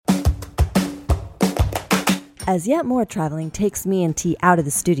As yet more traveling takes me and T out of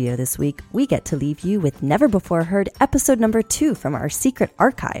the studio this week, we get to leave you with Never Before Heard episode number 2 from our secret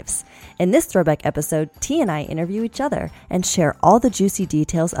archives. In this throwback episode, T and I interview each other and share all the juicy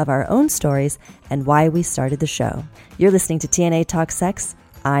details of our own stories and why we started the show. You're listening to TNA Talk Sex.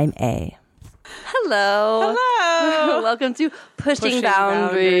 I'm A. Hello. Hello. Welcome to Pushing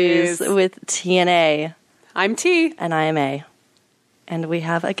Boundaries with TNA. I'm T. And I am A. And we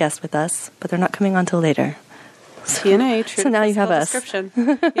have a guest with us, but they're not coming on till later. TNA, true. So now you have us. Description.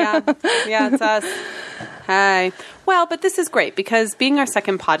 Yeah, it's us. Hi. Well, but this is great because being our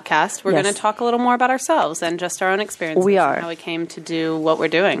second podcast, we're going to talk a little more about ourselves and just our own experiences. We are. And how we came to do what we're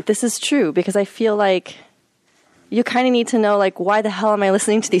doing. This is true because I feel like you kind of need to know, like, why the hell am I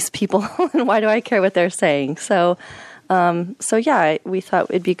listening to these people and why do I care what they're saying? So yeah, we thought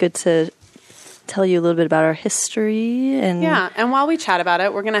it'd be good to tell you a little bit about our history. And while we chat about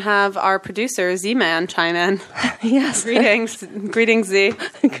it, we're going to have our producer, Z-Man, chime in. Yes. Greetings, Z.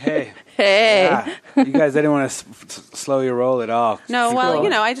 Hey. Hey. Yeah. You guys didn't want to slow your roll at all. No, well,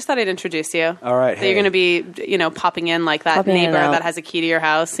 I just thought I'd introduce you. All right. That you're going to be, popping in like that neighbor that has a key to your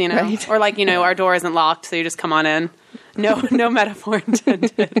house, Right. Or like, our door isn't locked, so you just come on in. No metaphor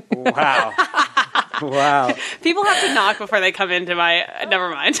intended. Wow. Wow. People have to knock before they come into my... Never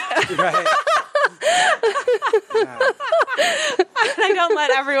mind. Right. I don't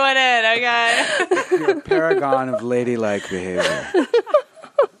let everyone in, okay? You're a paragon of ladylike behavior.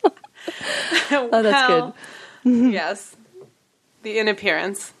 Oh, that's good. Yes. The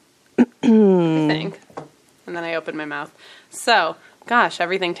inappearance, I think. And then I open my mouth. So, gosh,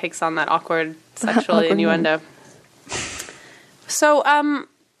 everything takes on that awkward sexual innuendo. So,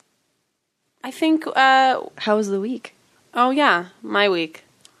 I think... How was the week? Oh, yeah, my week.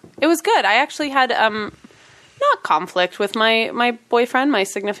 It was good. I actually had not conflict with my boyfriend, my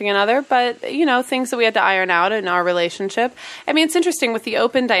significant other, but, things that we had to iron out in our relationship. I mean, it's interesting with the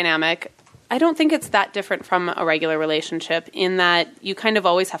open dynamic. I don't think it's that different from a regular relationship in that you kind of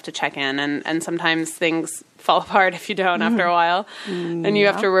always have to check in, and sometimes things fall apart if you don't after a while, and you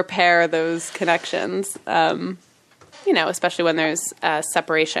have to repair those connections, especially when there's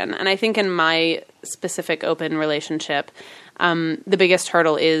separation. And I think in my specific open relationship, the biggest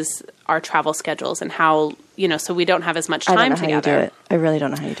hurdle is our travel schedules and how, so we don't have as much time together. I don't know how you do it. I really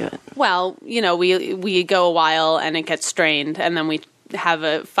don't know how you do it. Well, we go a while and it gets strained, and then we have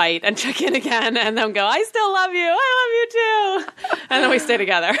a fight and check in again and then go, I still love you. I love you too. And then we stay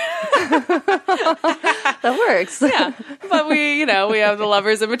together. That works. Yeah. But we have the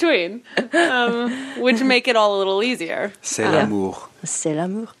lovers in between, which make it all a little easier. C'est l'amour. C'est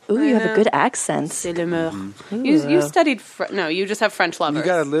l'amour. Ooh, you have a good accent. C'est l'amour. You studied, no, you just have French lovers. You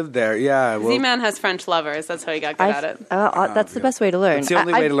got to live there, yeah. Well, Z-Man has French lovers. That's how he got good at it. That's the best way to learn. It's the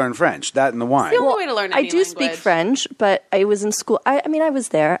only way to learn French, that and the wine. It's the only way to learn any I do speak French, but I was in school. I was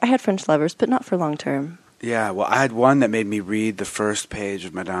there. I had French lovers, but not for long term. Yeah, well, I had one that made me read the first page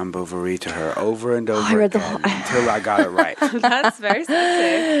of Madame Bovary to her over and over again until I got it right. That's very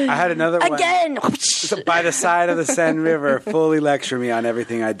sexy. I had another one. Again! By the side of the Seine River, fully lecture me on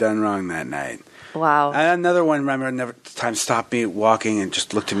everything I'd done wrong that night. Wow. And another one, another time stopped me walking and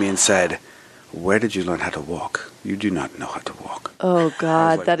just looked at me and said, where did you learn how to walk? You do not know how to walk. Oh,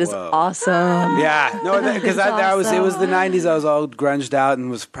 God, like, that is whoa. Awesome. Yeah, no, because it was the 90s. I was all grunged out and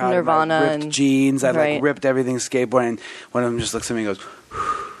was proud Nirvana of my ripped jeans. I right. ripped everything skateboarding. And one of them just looks at me and goes,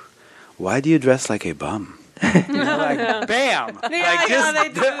 why do you dress like a bum? Like, bam! Yeah,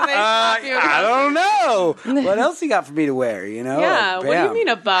 they stop you. I don't know. What else you got for me to wear, Yeah, Like, what do you mean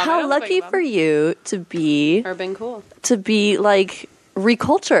a bum? How lucky for you to be cool. like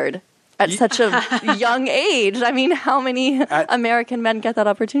recultured at such a young age. I mean, how many American men get that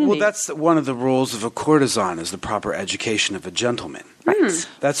opportunity? Well, that's one of the rules of a courtesan is the proper education of a gentleman. right.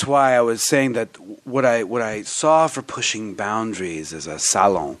 That's why I was saying that what I saw for pushing boundaries is a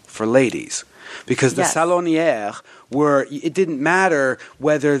salon for ladies. Because the salonières it didn't matter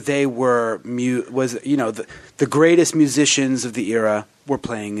whether they were the greatest musicians of the era were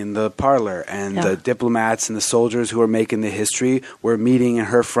playing in the parlor, and the diplomats and the soldiers who were making the history were meeting in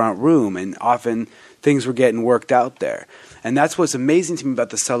her front room, and often things were getting worked out there. And that's what's amazing to me about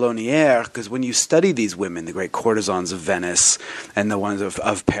the salonières, because when you study these women, the great courtesans of Venice and the ones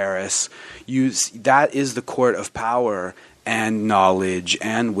of Paris, that is the court of power and knowledge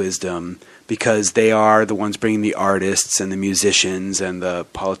and wisdom, because they are the ones bringing the artists and the musicians and the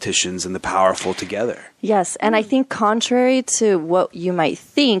politicians and the powerful together. Yes, and I think contrary to what you might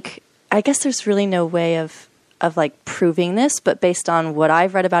think, I guess there's really no way of like proving this, but based on what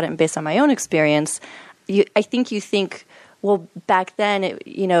I've read about it and based on my own experience, I think you think well, back then,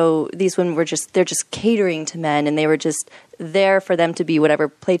 these women they're just catering to men, and they were just there for them to be whatever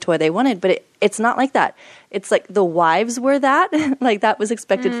play toy they wanted. But it's not like that. It's like the wives were that, like that was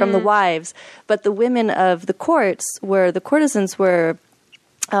expected from the wives. But the women of the courts the courtesans were,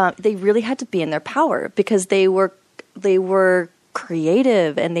 they really had to be in their power because they were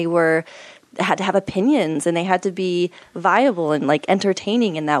creative, and they had to have opinions, and they had to be viable and like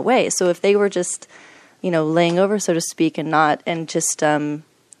entertaining in that way. So if they were just laying over, so to speak, and just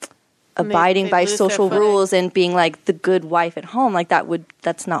abiding by social rules and being like the good wife at home, like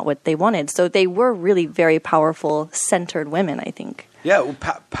that's not what they wanted. So they were really very powerful, centered women, I think. Yeah, well,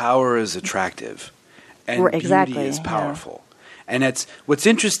 power is attractive, and exactly, beauty is powerful. And what's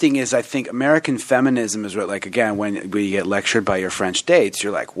interesting is I think American feminism is like, again, when you get lectured by your French dates,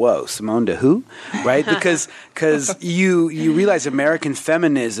 you're like, whoa, Simone de who? Right? Because you realize American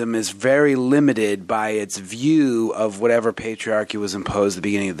feminism is very limited by its view of whatever patriarchy was imposed at the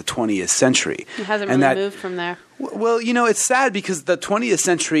beginning of the 20th century. It hasn't really moved from there. Well, it's sad because the 20th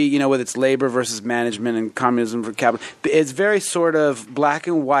century, with its labor versus management and communism for capital, it's very sort of black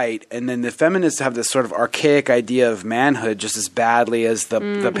and white, and then the feminists have this sort of archaic idea of manhood just as badly as the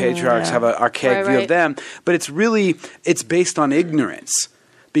patriarchs have an archaic view of them. But it's based on ignorance.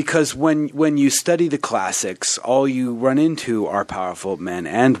 Because when you study the classics, all you run into are powerful men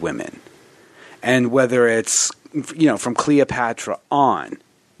and women. And whether it's, from Cleopatra on,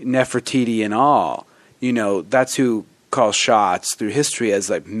 Nefertiti and all, that's who calls shots through history as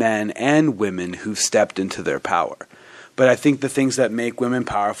like men and women who've stepped into their power. But I think the things that make women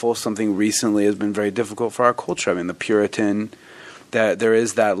powerful, something recently has been very difficult for our culture. I mean, the Puritan, that there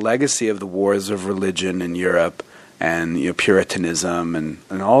is that legacy of the wars of religion in Europe and Puritanism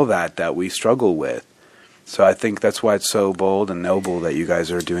and all that we struggle with. So I think that's why it's so bold and noble that you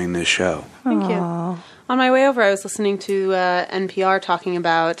guys are doing this show. Thank you. On my way over, I was listening to NPR talking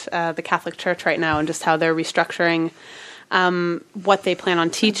about the Catholic Church right now and just how they're restructuring what they plan on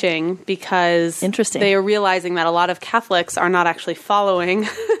teaching because they are realizing that a lot of Catholics are not actually following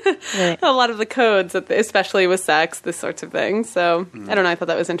a lot of the codes, especially with sex, this sorts of things. So I don't know. I thought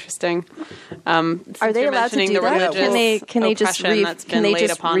that was interesting. Are they allowed to do that? Can they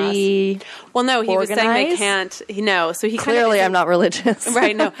just Well, no, he was saying they can't. No, so he clearly I'm not religious,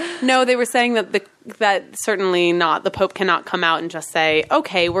 right? No, they were saying that certainly not. The Pope cannot come out and just say,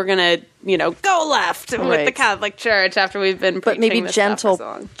 "Okay, we're gonna go left with the Catholic Church after we've been preaching." But maybe this gentle.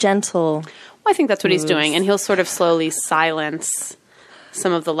 Well, I think that's what he's doing, and he'll sort of slowly silence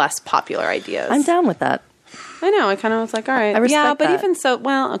some of the less popular ideas. I'm down with that. I know. I kind of was like, all right, I respect but that. even so,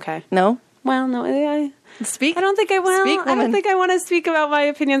 well, okay, no. Well, no, Speak. I don't think I will. Speak, I don't think I want to speak about my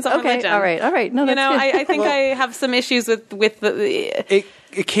opinions on religion. All right. No, that's good. I think I have some issues with the.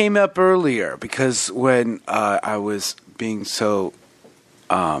 It came up earlier because when I was being so,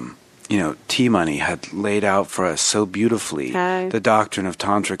 T-Money had laid out for us so beautifully the doctrine of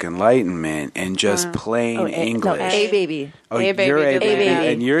tantric enlightenment in just plain English. No, A-Baby. Oh, A-Baby, you're A-Baby, A-Baby.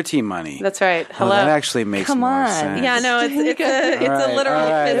 and you're T-Money. That's right. Hello. Oh, that actually makes more sense. Yeah, no, it's a literal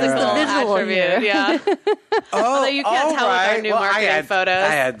physical attribute. Yeah. Although you can't tell with our new marketing photos. I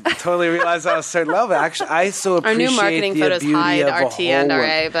had totally realized I was starting to love it. Actually, I so appreciate our new marketing the photos beauty hide of RT and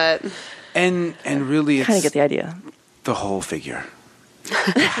RA, but and really, it's kind of get the idea. The whole figure,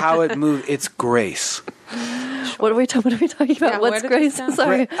 how it moves, it's grace. What are we talking about? Yeah, what's grace?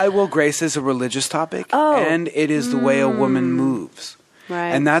 Sorry. Grace is a religious topic, and it is the way a woman moves. Right.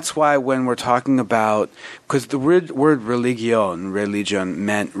 And that's why when we're talking about, because the word religion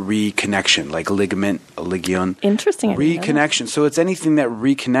meant reconnection, like ligament, legion. Interesting. Reconnection. So it's anything that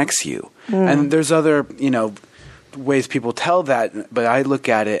reconnects you. And there's other, ways people tell that, but I look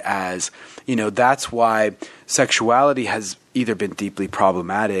at it as, that's why sexuality has either been deeply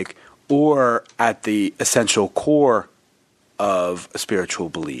problematic or at the essential core of a spiritual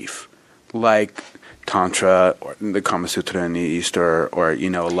belief, like Tantra or the Kama Sutra in the East, or a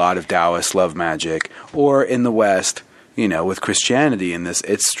lot of Taoist love magic, or in the West, with Christianity in this,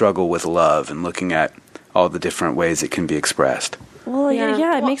 its struggle with love and looking at all the different ways it can be expressed. Well,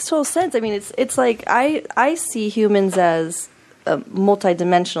 it makes total sense. I mean, it's like I see humans as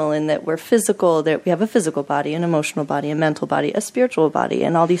multidimensional in that we're physical, that we have a physical body, an emotional body, a mental body, a spiritual body,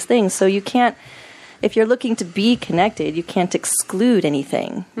 and all these things. So you can't, if you're looking to be connected, you can't exclude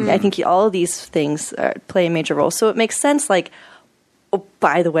anything. I think all of these things play a major role. So it makes sense, like, oh,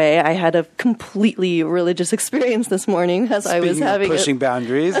 by the way, I had a completely religious experience this morning as I was having pushing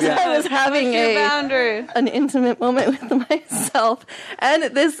boundaries. Yeah. I was having an intimate moment with myself, and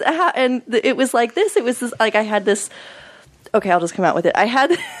it was like this. It was this, like I had this. Okay, I'll just come out with it. I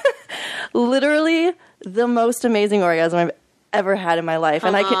had literally the most amazing orgasm I've ever had in my life.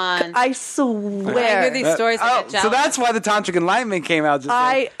 Come and on. I swear. I hear these stories. I get so jealous. that's why the Tantric Enlightenment came out. Just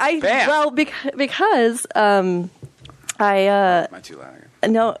bam. Well, because I Am I too loud?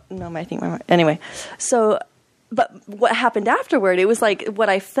 no, I think anyway. So, but what happened afterward? It was like what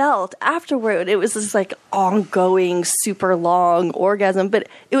I felt afterward. It was this like ongoing, super long orgasm, but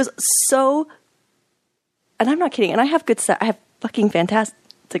it was so. And I'm not kidding. And I have good sex. I have fucking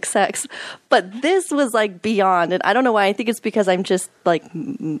fantastic sex, but this was like beyond. And I don't know why. I think it's because I'm just like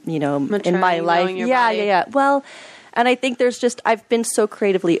in my life. Yeah. Well. And I think I've been so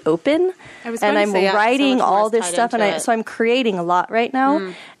creatively open, and I'm writing all this stuff, and so I'm creating a lot right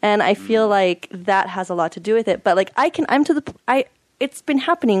now, and I feel like that has a lot to do with it. But like it's been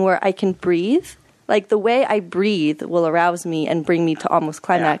happening where I can breathe. Like the way I breathe will arouse me and bring me to almost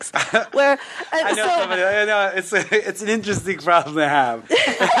climax. Yeah. Where I know somebody. I know it's an interesting problem to have.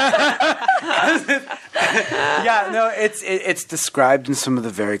 It's described in some of the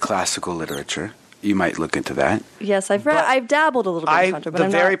very classical literature. You might look into that. Yes, I've dabbled a little bit in Tantra, but I'm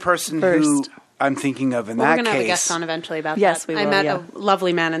not person versed. who I'm thinking of in that case. We're going to have a guest on eventually about that. Yes, we will. I met a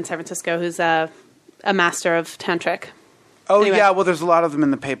lovely man in San Francisco who's a master of Tantric. Oh, anyway. yeah. Well, there's a lot of them in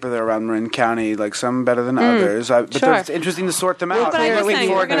the paper there around Marin County, like some better than others. But it's interesting to sort them out. But I'm just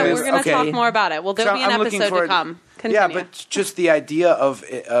saying, we're going to talk more about it. Well, there'll be an episode to come. Continue. Yeah, but just the idea of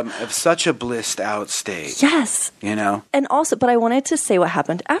such a blissed out state. Yes. And also, but I wanted to say what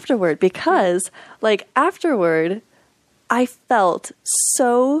happened afterward, because like afterward, I felt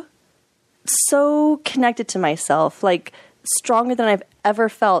so connected to myself, like stronger than I've ever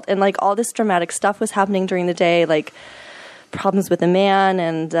felt. And like all this dramatic stuff was happening during the day, like problems with a man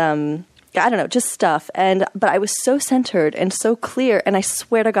and, I don't know, just stuff. But I was so centered and so clear. And I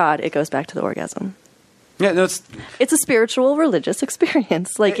swear to God, it goes back to the orgasm. Yeah, no, it's a spiritual, religious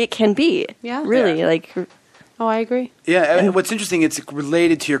experience. Like it can be. Yeah. Really. Yeah. Like. Oh, I agree. Yeah, and what's interesting, it's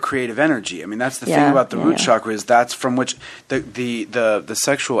related to your creative energy. I mean, that's the thing about the root chakra is that's from which the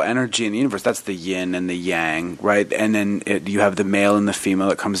sexual energy in the universe. That's the yin and the yang, right? And then you have the male and the female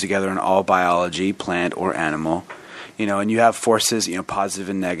that comes together in all biology, plant or animal. And you have forces, positive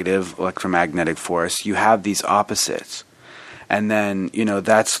and negative, electromagnetic force. You have these opposites. And then,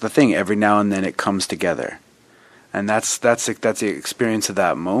 that's the thing. Every now and then it comes together. And that's the experience of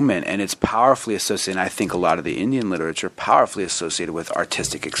that moment. And it's powerfully associated, and I think a lot of the Indian literature, powerfully associated with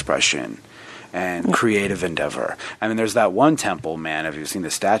artistic expression and creative endeavor. I mean, there's that one temple, man, if you've seen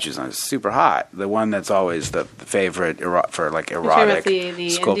the statues on it, it's super hot. The one that's always the favorite for like erotic the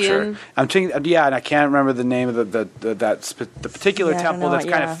sculpture. Indian? I'm thinking, and I can't remember the name of the particular temple that's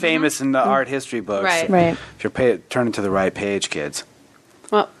kind of famous in the art history books. Right. If you're turning to the right page, kids.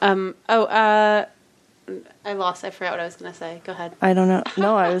 Well, I forgot what I was going to say. Go ahead. I don't know.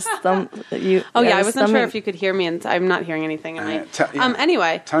 No, I was I wasn't sure if you could hear me, and I'm not hearing anything.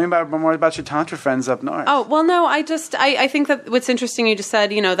 Anyway. Tell me more about your Tantra friends up north. Oh, well, no, I think that what's interesting, you just said,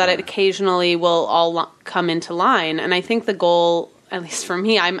 that it occasionally will all come into line. And I think the goal, at least for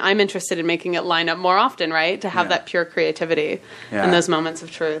me, I'm interested in making it line up more often, right? To have that pure creativity and those moments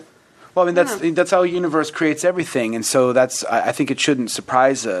of truth. Well, I mean, that's how the universe creates everything. And so I think it shouldn't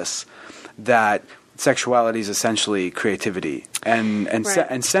surprise us that sexuality is essentially creativity, and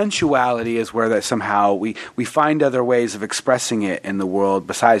sensuality is where that somehow we find other ways of expressing it in the world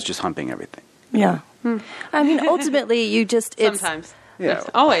besides just humping everything. Yeah, I mean, ultimately, you just sometimes,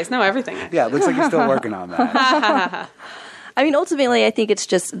 always, no, everything. Actually. Yeah, it looks like you're still working on that. I mean, ultimately, I think it's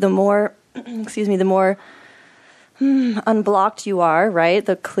just the more, the more unblocked you are, right?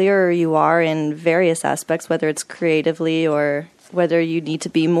 The clearer you are in various aspects, whether it's creatively or whether you need to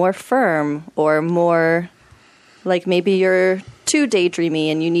be more firm or more, like maybe you're too daydreamy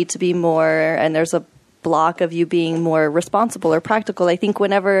and you need to be more, and there's a block of you being more responsible or practical. I think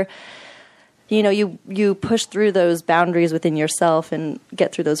whenever, you push through those boundaries within yourself and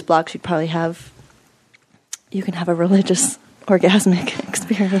get through those blocks, you can have a religious orgasmic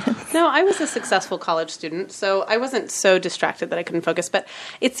experience. No, I was a successful college student, so I wasn't so distracted that I couldn't focus. But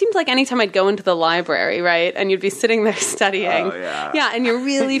it seemed like anytime I'd go into the library, right, and you'd be sitting there studying, and you're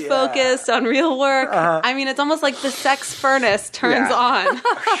really focused on real work. I mean, it's almost like the sex furnace turns on.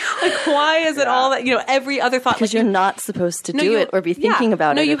 Like, why is it all that, every other thought? Because you're not supposed to do it or be thinking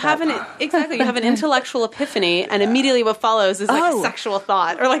about it. No, you have you have an intellectual epiphany, and immedially what follows is like a sexual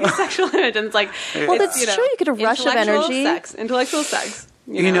thought or like a sexual image, and it's like, well, that's true. You get a rush of energy. Intellectual sex.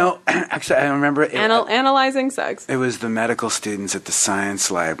 Actually, I remember analyzing sex. It was the medical students at the science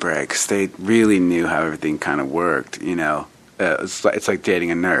library because they really knew how everything kind of worked. it's like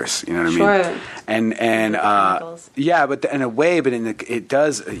dating a nurse. You know what I Sure. mean? And yeah, but in a way, but it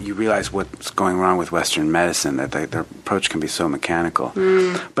does. You realize what's going wrong with Western medicine, that their approach can be so mechanical.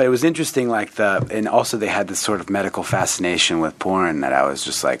 But it was interesting, and also they had this sort of medical fascination with porn that I was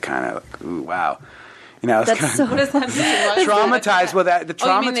just like kind of like, ooh, wow. You know, That's so What does that mean? traumatized. Well, the traumatized.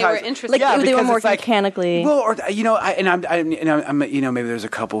 Oh, you mean they were interested? like Yeah, they were because more it's like- mechanically. Well, or I'm maybe there's a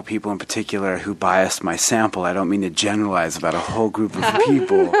couple of people in particular who biased my sample. I don't mean to generalize about a whole group of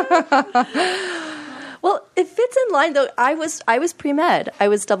people. Well, it fits in line though. I was pre-med. I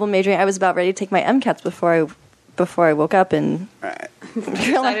was double majoring. I was about ready to take my MCATs before I woke up and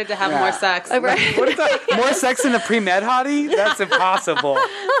Decided to have more sex. Right. What is that? More sex in a pre-med hottie? That's impossible.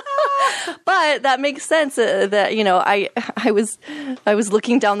 But that makes sense. That I was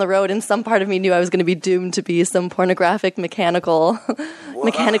looking down the road, and some part of me knew I was going to be doomed to be some pornographic mechanically.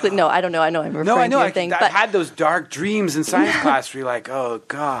 No, I don't know. I know I'm referring No, I know. to your thing, I but had those dark dreams in science class where you're like, oh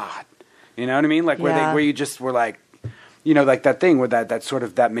God, you know what I mean? Like where you just were like. Like that thing where that sort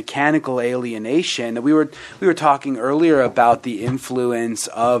of that mechanical alienation that we were talking earlier about the influence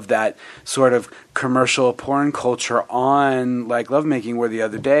of that sort of commercial porn culture on like lovemaking. Where the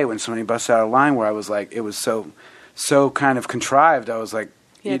other day when somebody busted out a line where I was like, it was so kind of contrived. I was like,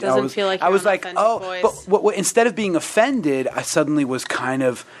 Yeah, it doesn't feel like I was you're an like, authentic oh, voice. but what, instead of being offended, I suddenly was kind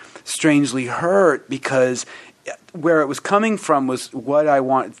of strangely hurt because where it was coming from was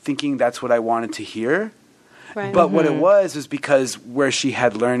thinking that's what I wanted to hear. Right. But what it was because where she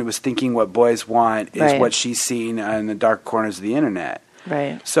had learned was thinking what boys want is Right. what she's seen in the dark corners of the internet.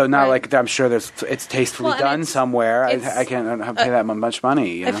 right. So not Right. like I'm sure it's tastefully Well, and done somewhere. it's- I can't pay that much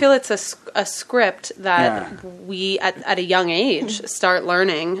money. You know? I feel it's a script that Yeah. we at a young age start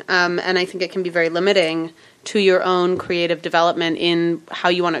learning, and I think it can be very limiting to your own creative development in how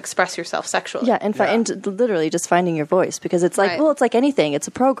you want to express yourself sexually. Yeah, and literally just finding your voice because it's like, Right. well, it's like anything. It's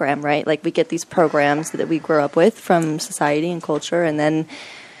a program, right? Like we get these programs that we grow up with from society and culture, and then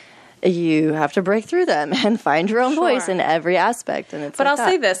you have to break through them and find your own Sure. voice in every aspect. And it's But like I'll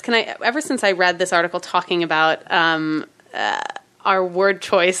say this: ever since I read this article talking about our word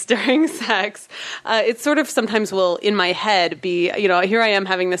choice during sex, it sort of sometimes will, in my head, be, here I am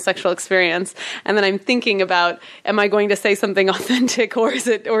having this sexual experience, and then I'm thinking about, am I going to say something authentic, or is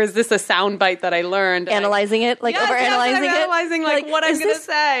this a sound bite that I learned? analyzing it, like Yes, overanalyzing yes, it, analyzing, like, what I'm is gonna this-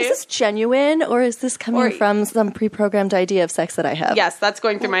 say. Is this genuine, or is this coming from some pre-programmed idea of sex that I have? Yes, that's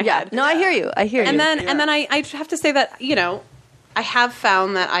going through my Yeah. head. No, I hear you. And then I have to say that, I have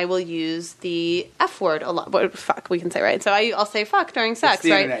found that I will use the F word a lot. What, fuck, we can say, right? So I'll say fuck during sex, It's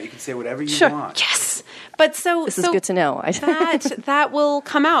the right? internet. You can say whatever you Sure. want. Yes. But this is good to know. that will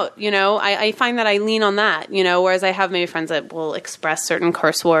come out, I find that I lean on that, whereas I have maybe friends that will express certain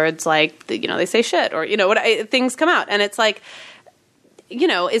curse words like, they say shit or, things come out. And it's like,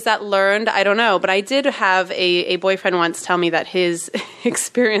 is that learned? I don't know. But I did have a boyfriend once tell me that his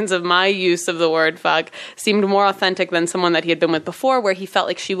experience of my use of the word fuck seemed more authentic than someone that he had been with before, where he felt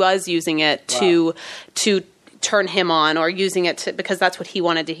like she was using it to turn him on or using it because that's what he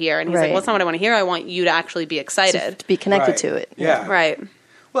wanted to hear. And he's like, Right. well, that's not what I want to hear. I want you to actually be excited. to be connected Right. to it. Yeah. Right.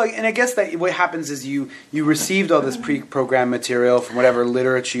 Well, and I guess that what happens is you received all this pre-programmed material from whatever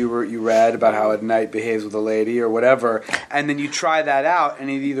literature you read about how a knight behaves with a lady or whatever, and then you try that out, and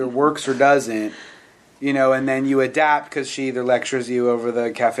it either works or doesn't, and then you adapt because she either lectures you over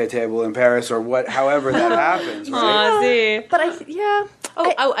the cafe table in Paris or however that happens, right? Aw, see. But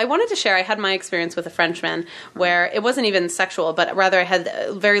I wanted to share. I had my experience with a Frenchman where it wasn't even sexual, but rather I had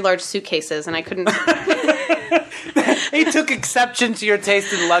very large suitcases and I couldn't. He took exception to your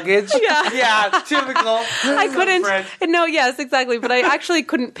taste in luggage. Yeah. Typical. I couldn't. French. No, yes, exactly. But I actually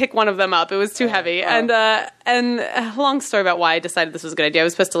couldn't pick one of them up. It was too heavy. And a long story about why I decided this was a good idea. I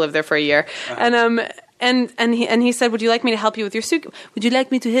was supposed to live there for a year, and he said, "Would you like me to help you with your suit? Would you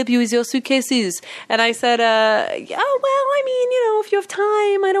like me to help you with your suitcases?" And I said, "Yeah, well, I mean, if you have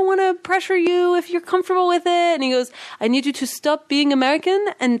time, I don't want to pressure you. If you're comfortable with it." And he goes, "I need you to stop being American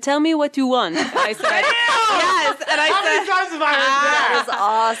and tell me what you want." And I said, "Yes." And I How many said, times have I heard that? that's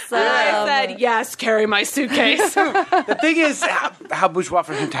awesome. and I said, "Yes, carry my suitcase." The thing is, how bourgeois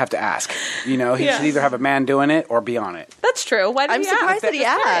for him to have to ask. He should either have a man doing it or be on it. That's true. Why did I'm he surprised ask? that he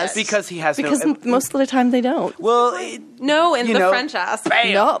asked. Because he has Because no... most of the time they don't. Well, No, and You the know, French ask.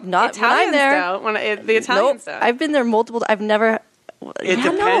 bam. No, not when I'm Italians there. don't. The Nope. Italians don't. I've been there multiple. I've never. It I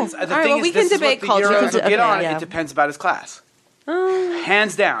don't know. depends. The All right, thing well, is, we can this is debate what the culture. Euros will get Okay, on. yeah. It depends about his class. Oh,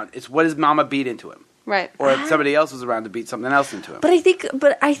 Hands down, it's what his mama beat into him. right. Or if somebody else was around to beat something else into him. But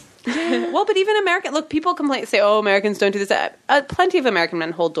I Well, but even American, look, people complain, say, "Oh, Americans don't do this." Plenty of American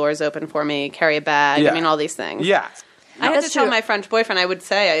men hold doors open for me, carry a bag. Yeah. I mean, all these things. Yeah. I had to tell my French boyfriend. I'd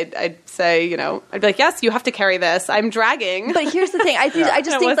say, I'd be like, yes, you have to carry this. I'm dragging. But here's the thing. I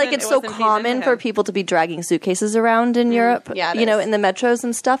just think like it's so common for people to be dragging suitcases around in Europe. Yeah, in the metros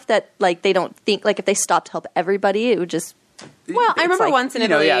and stuff that like they don't think like if they stopped to help everybody, it would just. Well, I remember once in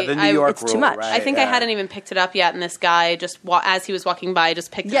Italy, the New York it's too much. Right? I think I hadn't even picked it up yet, and this guy just, as he was walking by,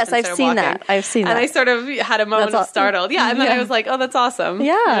 just picked it up and I've seen walking. that. I've seen and that. And I sort of had a moment of startled. Yeah, and then I was like, oh, that's awesome.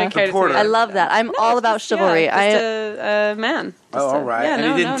 Yeah. I love that. I'm all about chivalry. A man. All right. Yeah,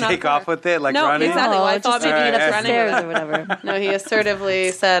 and he didn't take off with it, like running? No, exactly. Well, I thought maybe he was running stairs or whatever. No, he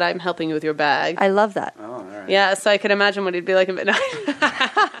assertively said, I'm helping you with your bag. I love that. Oh, all right. Yeah, so I could imagine what he'd be like at midnight.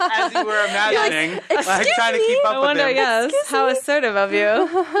 As you were imagining, like trying to keep up with him. Yes. How assertive of you.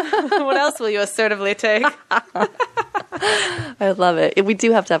 What else will you assertively take? I love it. We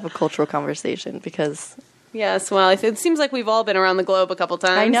do have to have a cultural conversation because... Yes, well, it seems like we've all been around the globe a couple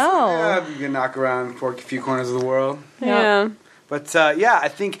times. I know. Yeah, you can knock around a few corners of the world. Yeah. But I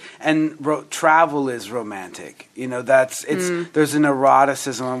think travel is romantic. There's an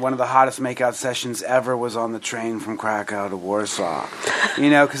eroticism. And one of the hottest makeout sessions ever was on the train from Krakow to Warsaw.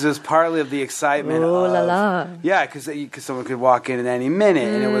 Because it was partly of the excitement. Oh la la! Yeah, because someone could walk in at any minute,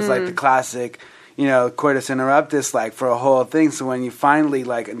 and it was like the classic. Coitus interruptus, like for a whole thing. So when you finally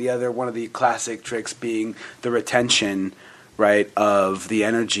and one of the classic tricks being the retention. Right, of the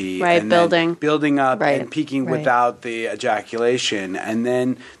energy, right, and building up right. and peaking without the ejaculation, and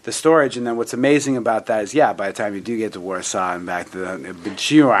then the storage. And then what's amazing about that is, by the time you do get to Warsaw and back to the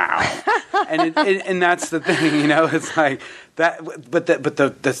and that's the thing, it's like that. But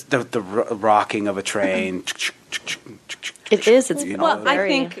the rocking of a train. It is. It's I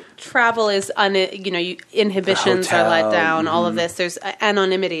think travel is inhibitions are let down. All of this, there's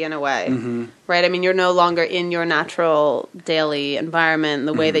anonymity in a way, right? I mean, you're no longer in your natural daily environment,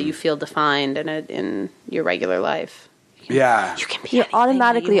 the way that you feel defined in your regular life. You can be you're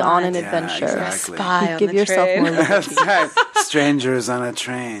automatically on an adventure. Yeah, exactly. Spy you give yourself more liberty. Strangers on a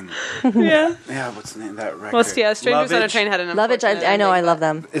Train. Yeah, what's the name of that record? Well, Strangers on a Train had an Lovage. I know. I love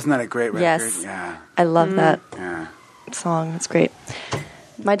them. Isn't that a great record? Yes. Yeah. I love that. Yeah. Song. It's great.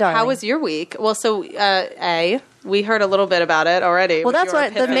 My darling. How was your week? Well, so we heard a little bit about it already. Well, that's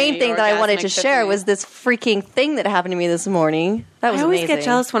what the main thing that I wanted to share was this freaking thing that happened to me this morning. That was I always amazing. get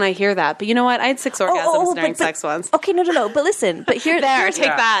jealous when I hear that, but you know what? I had 6 orgasms during sex once. Okay, no. But listen, but take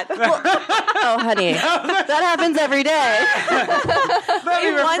that. Oh, honey, that happens every day. Let me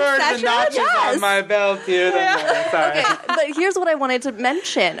refer to the notches on my belt here. Sorry. Okay, but here's what I wanted to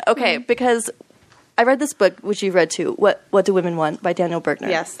mention. Okay, because I read this book, which you've read too. What Do Women Want by Daniel Bergner.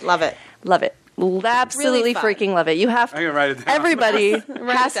 Yes, love it. Love it. Absolutely really freaking love it. You have to. I'm gonna write it down. Everybody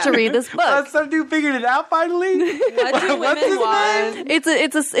has to read this book. Some dude figured it out finally. What do women want?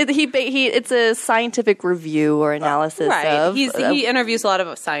 It's a scientific review or analysis of. He interviews a lot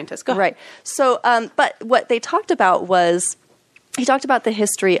of scientists. Go ahead. Right. So, but what they talked about was he talked about the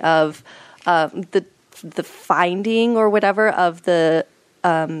history of the finding or whatever of the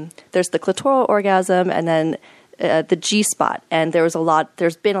there's the clitoral orgasm and then the G-spot, and there's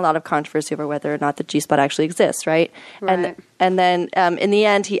been a lot of controversy over whether or not the G-spot actually exists, right? Right. And then in the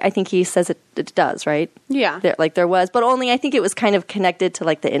end, I think he says it does, right? Yeah. There was, but only I think it was kind of connected to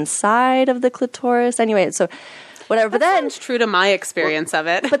like the inside of the clitoris. Anyway, so whatever. But then it's true to my experience of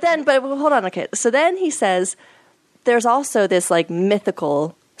it. But hold on, okay. So then he says there's also this like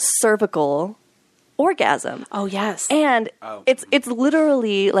mythical cervical orgasm. Oh yes. And it's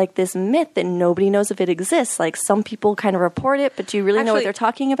literally like this myth that nobody knows if it exists. Like some people kind of report it, but do you really know what they're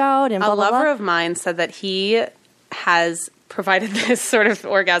talking about? And blah, a blah, lover blah? of mine said that he has provided this sort of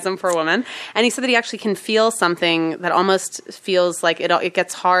orgasm for a woman, and he said that he actually can feel something that almost feels like it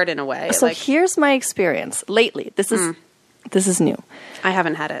gets hard in a way. So here's my experience lately. This is new. I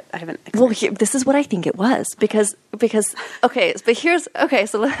haven't had it. I haven't. Well, this is what I think it was because okay, but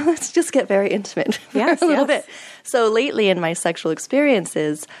so let's just get very intimate for a little bit. So lately in my sexual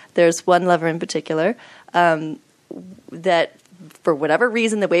experiences, there's one lover in particular that for whatever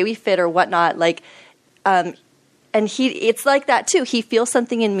reason, the way we fit or whatnot, like, and it's like that too. He feels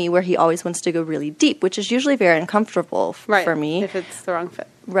something in me where he always wants to go really deep, which is usually very uncomfortable for me if it's the wrong fit.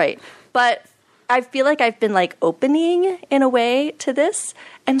 Right, but I feel like I've been like opening in a way to this.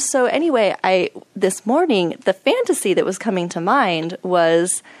 And so anyway, this morning, the fantasy that was coming to mind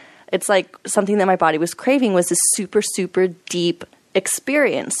was, it's like something that my body was craving was this super, super deep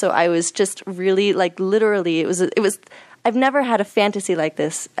experience. So I was just really like literally, it was, I've never had a fantasy like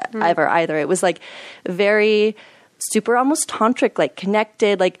this ever either. It was like very super almost tantric, like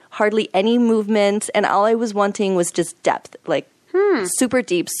connected, like hardly any movement. And all I was wanting was just depth, like Super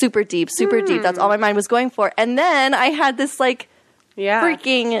deep, super deep, super deep. That's all my mind was going for. And then I had this like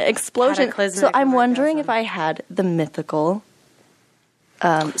freaking explosion. So I'm wondering if I had the mythical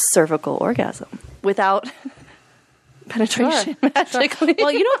cervical orgasm without penetration magically.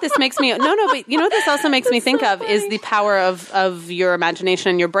 Well, you know what this makes me... but you know what this also makes me think of is the power of your imagination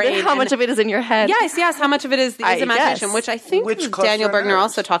and your brain. How much of it is in your head. Yes. How much of it is imagination, which I think Daniel Bergner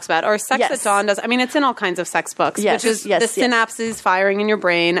also talks about. Or Sex at Dawn does. I mean, it's in all kinds of sex books, which is the synapses firing in your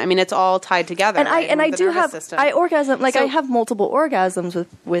brain. I mean, it's all tied together. And I do have... System. I orgasm... Like, I have multiple orgasms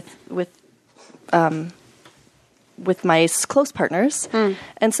with my close partners.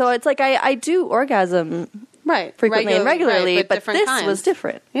 And so it's like I do orgasm... frequently and regularly, but this was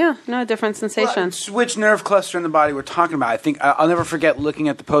different. Yeah, no, different sensation. Which nerve cluster in the body we're talking about? I think I'll never forget looking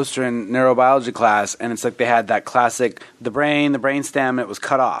at the poster in neurobiology class, and it's like they had that classic, the brain stem, and it was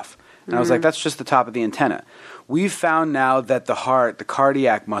cut off. And I was like, that's just the top of the antenna. We've found now that the heart, the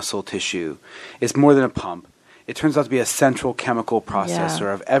cardiac muscle tissue, is more than a pump. It turns out to be a central chemical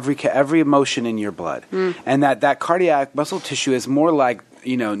processor of every emotion in your blood. And that cardiac muscle tissue is more like,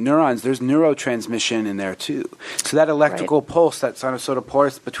 neurons. There's neurotransmission in there too. So that electrical pulse, that sort of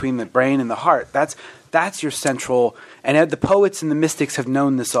pulse between the brain and the heart, that's your central. And the poets and the mystics have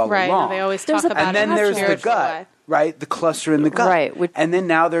known this all along. They always talk about it. And then there's the gut, right? The cluster in the gut. Right. And then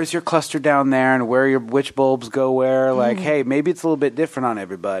now there's your cluster down there, and which bulbs go where. Like, hey, maybe it's a little bit different on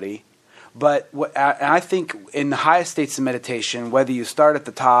everybody. But I think in the highest states of meditation, whether you start at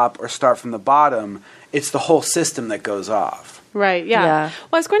the top or start from the bottom, it's the whole system that goes off. Right. Yeah. Well,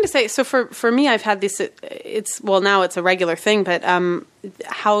 I was going to say. So for me, I've had this. Now it's a regular thing. But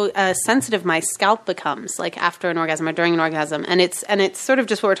how sensitive my scalp becomes, like after an orgasm or during an orgasm, and it's sort of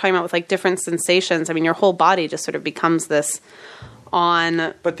just what we're talking about with like different sensations. I mean, your whole body just sort of becomes this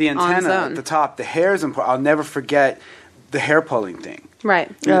on. But the antenna at the top, the hair is important. I'll never forget the hair pulling thing. Right.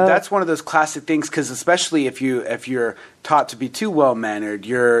 That's one of those classic things, because especially if you're taught to be too well mannered,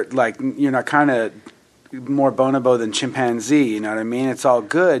 you're not kind of more bonobo than chimpanzee. You know what I mean? It's all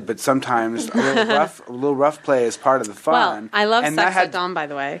good, but sometimes a little rough play is part of the fun. Well, I love Sex at Dawn, by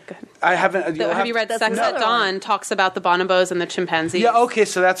the way. I haven't. Have you read Sex at Dawn? Talks about the bonobos and the chimpanzees. Yeah. Okay.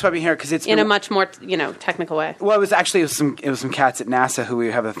 So that's why I'm here, because it's in a much more technical way. Well, it was some cats at NASA who we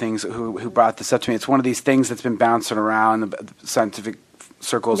have the things who brought this up to me. It's one of these things that's been bouncing around the scientific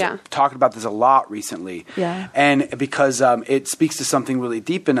circles, talking about this a lot recently, and because it speaks to something really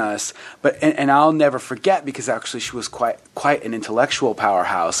deep in us. But and I'll never forget, because actually she was quite an intellectual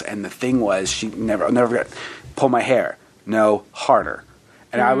powerhouse, and the thing was, she never forget, pull my hair, no, harder.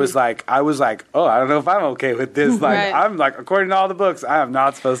 And I was like, oh, I don't know if I'm okay with this. Like, I'm like, according to all the books, I am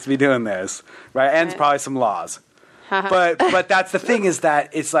not supposed to be doing this, right? And probably some laws. but that's the thing, is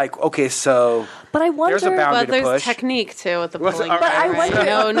that it's like, okay, so but I wonder, there's a boundary to push. There's technique too with the pulling. But I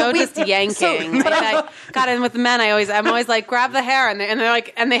wonder, no, just yanking. I got in with the men. I'm always like, grab the hair, and they're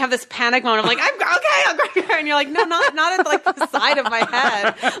like, and they have this panic moment of like, I'm okay, I'll grab your hair, and you're like, no, not at like the side of my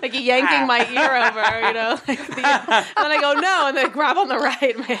head, like yanking my ear over, and then I go no, and they grab on the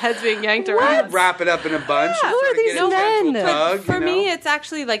right, my head's being yanked around. Wrap it up in a bunch. Who are these men? Tug, for me, it's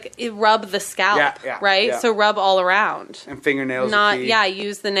actually like rub the scalp, right? Yeah. So rub all around, and fingernails.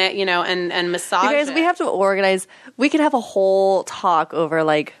 Use the net, and massage. You guys, we have to organize. We could have a whole talk over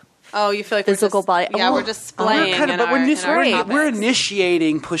like. Oh, you feel like physical body? Yeah, we're just splaying. We're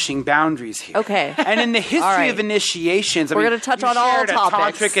initiating pushing boundaries here. Okay. And in the history of initiations, we're going to touch on all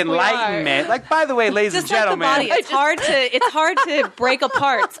topics. Tantric enlightenment. Like, by the way, ladies and gentlemen, like the body, it's hard to break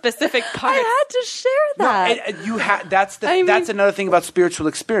apart specific parts. I had to share that. That's another thing about spiritual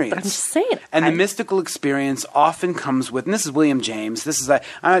experience. But I'm just saying. And the mystical experience often comes with, and this is William James. This is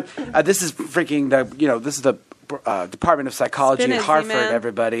freaking this is the Department of Psychology at Harvard,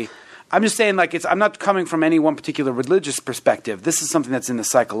 everybody. I'm just saying, like, I'm not coming from any one particular religious perspective. This is something that's in the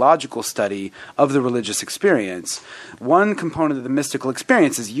psychological study of the religious experience. One component of the mystical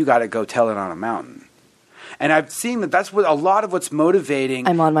experience is you got to go tell it on a mountain. And I've seen that's what a lot of what's motivating.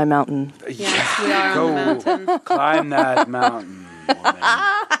 I'm on my mountain. Yes, we are on the mountain. Climb that mountain, woman.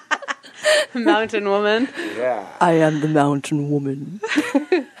 Mountain woman. Yeah. I am the mountain woman.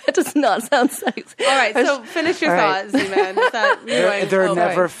 It does not sound sexy. All right, so finish your thoughts, Z-Man. They're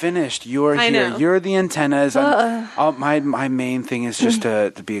never finished. You're here. You're the antennas. My main thing is just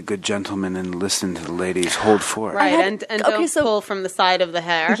to be a good gentleman and listen to the ladies. Hold forth. Right, and don't pull from the side of the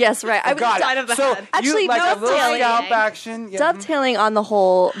hair. Yes, right. I was the side of the head. Actually, dovetailing on the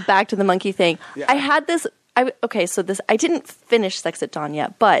whole back to the monkey thing. Yeah. I had this. I didn't finish Sex at Dawn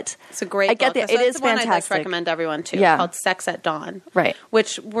yet, but it's a great book. It is the one fantastic. I just recommend everyone too. Yeah. Called Sex at Dawn, right?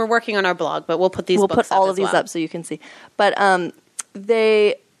 Which we're working on our blog, but we'll put these. We'll books put all up of these well. up so you can see. But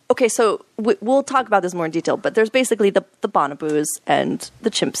so we'll talk about this more in detail, but there's basically the bonobos and the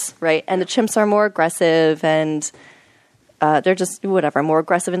chimps, right? And the chimps are more aggressive and they're just more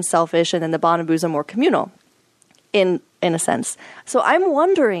aggressive and selfish, and then the bonobos are more communal in a sense. So I'm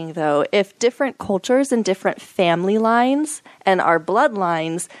wondering, though, if different cultures and different family lines and our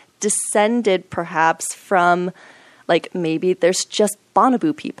bloodlines descended perhaps from, like, maybe there's just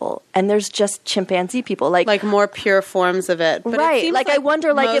bonobo people and there's just chimpanzee people, like more pure forms of it. But right? It seems like I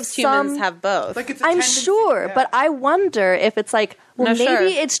wonder, like, if most humans some have both. Like it's a I'm tendency, sure, yeah. but I wonder if it's like, well, No, maybe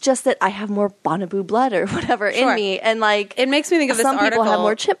sure. it's just that I have more bonobo blood or whatever in Sure. me, and like It makes me think of this some article. people have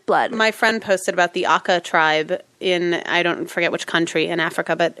more chimp blood. My friend posted about the Aka tribe in, I don't forget which country in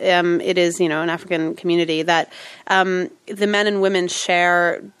Africa, but it is, an African community that the men and women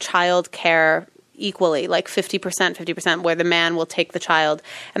share child care equally, like 50%, where the man will take the child.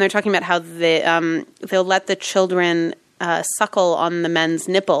 And they're talking about how they'll let the children suckle on the men's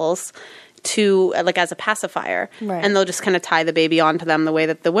nipples to, like, as a pacifier. Right. And they'll just kind of tie the baby onto them the way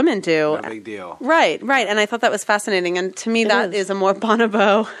that the women do. No big deal. Right. And I thought that was fascinating. And to me, that is a more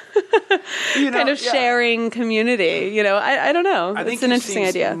bonobo kind of sharing community. I don't know. I think it's an interesting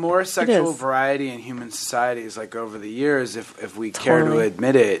idea. More sexual is. variety in human societies, like over the years, if we care to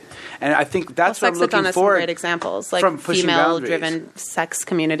admit it. And I think that's what I'm looking Sexagon has some for. great examples, like from pushing female-driven sex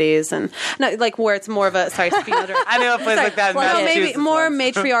communities, and like where it's more of a female-driven. I know a place like that. in Well, maybe Massachusetts more once.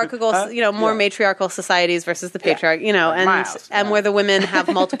 matriarchal, more matriarchal societies versus the patriarch, Miles, and where the women have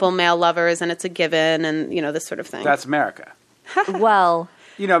multiple male lovers and it's a given, and this sort of thing. That's America. Well,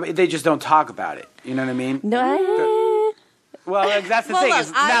 They just don't talk about it. You know what I mean? no, Well, that's the thing. look,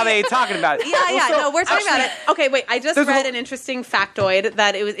 Is now they ain't talking about it. We're talking about it. Okay, wait. I just There's a read whole- an interesting factoid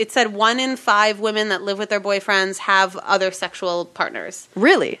that it said 1 in 5 women that live with their boyfriends have other sexual partners.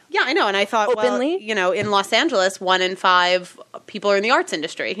 really. Yeah, I know. And I thought, Openly? well, in Los Angeles, 1 in 5 people are in the arts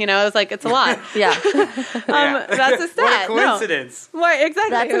industry. I was like, it's a lot. Yeah, That's a stat. What a coincidence. No. Right,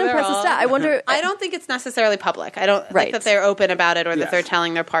 exactly. that's an They're impressive all- stat. I wonder. I don't think it's necessarily public. I don't Right. think that they're open about it or that Yes. they're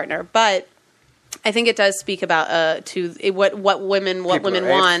telling their partner. But I think it does speak about what women People are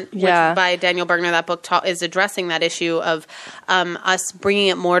want. Yeah. Which by Daniel Bergner, that book is addressing that issue of us bringing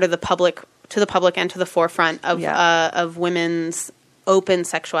it more to the public and to the forefront of women's open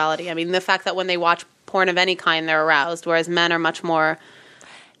sexuality. I mean, the fact that when they watch porn of any kind, they're aroused, whereas men are much more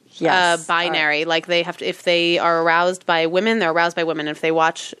binary. Like they have to, if they are aroused by women, they're aroused by women. If they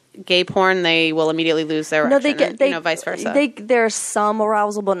watch gay porn, they will immediately lose their erection. No, they get vice versa. There's some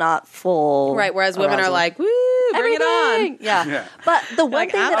arousal, but not full. Right, whereas women are arousal. like, woo, bring it Everything! on. Yeah. But the one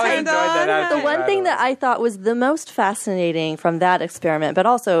Like, thing I'm that turned the on. one thing that I thought was the most fascinating from that experiment, but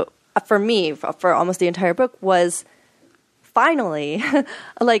also for me, for almost the entire book, was finally,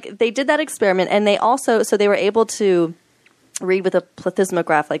 like, they did that experiment, and they were able to read with a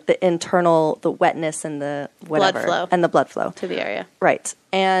plethysmograph, like the wetness and the whatever, Blood flow. and the blood flow To the area. Right.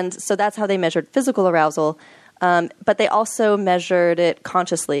 And so that's how they measured physical arousal. But they also measured it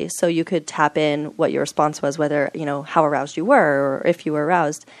consciously. So you could tap in what your response was, whether, how aroused you were or if you were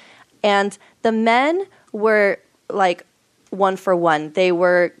aroused. And the men were like 1 for 1.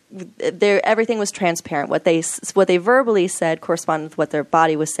 Everything was transparent. What they verbally said corresponded with what their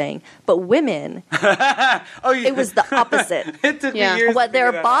body was saying. But women, it was the opposite. It took me Yeah. years What to figure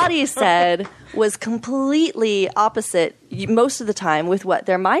their that out. body said was completely opposite most of the time with what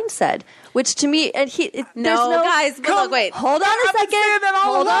their mind said, which to me, and Guys, but look, wait. Hold on a I've been second. saying that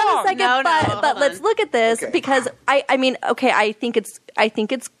all Hold on along. a second. No, but hold let's on. look at this because I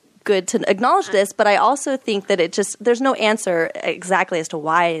think it's good to acknowledge this, but I also think that there's no answer exactly as to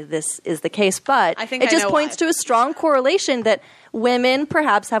why this is the case, but I think it I just know points why. to a strong correlation that women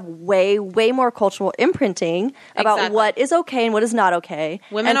perhaps have way more cultural imprinting about Exactly. what is okay and what is not okay.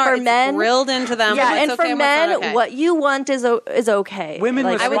 Women and are for men, drilled into them. yeah, what's and for okay men, what's not okay. what you want is okay. Women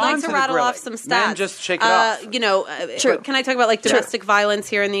Like, I would like respond to to the rattle grilling. off some stats. Men just shake it off. True. Can I talk about like domestic violence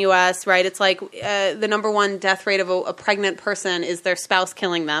here in the U.S., right? It's like the number one death rate of a pregnant person is their spouse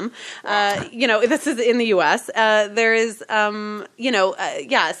killing them. This is in the U.S. There is,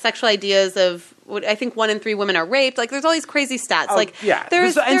 sexual ideas of, I think 1 in 3 women are raped. Like, there's all these crazy stats. There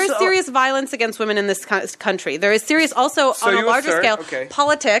is serious violence against women in this country. There is serious, also on a larger scale,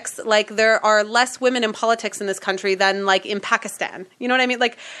 politics. Like, there are less women in politics in this country than like in Pakistan. You know what I mean?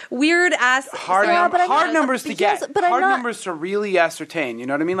 Like weird ass hard numbers to get. but hard I'm not- numbers to really ascertain. You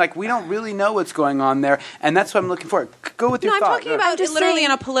know what I mean? Like we don't really know what's going on there, and that's what I'm looking for. Go with your No, I'm thought. talking about just literally saying-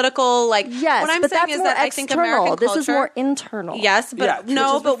 in a political like. Yes, what I'm but saying that's is more that I think external. American this culture. is more internal. Yes, but Yeah,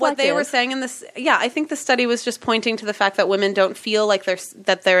 no, which is but what they were reflective. saying in this I think the study was just pointing to the fact that women don't feel like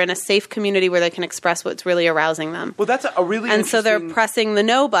they're in a safe community where they can express what's really arousing them. Well, that's a really and so they're pressing the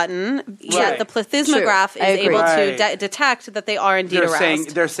no button. Yet the plethysmograph is able to detect that they are indeed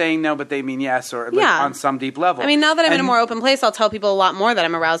aroused. They're saying no, but they mean yes, or on some deep level. I mean, now that I'm in a more open place, I'll tell people a lot more that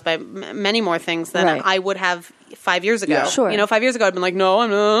I'm aroused by many more things than I would have 5 years ago. Yeah. Sure. 5 years ago, I'd been like, no, I'm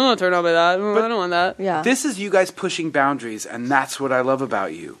not turned on by that. I don't want that. Yeah. This is you guys pushing boundaries, and that's what I love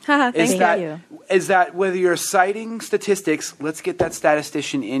about you. Thank you. Is that whether you're citing statistics, let's get that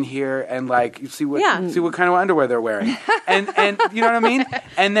statistician in here and see what kind of underwear they're wearing, and you know what I mean.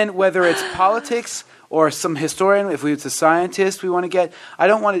 And then whether it's politics or some historian, if it's a scientist, we want to get. I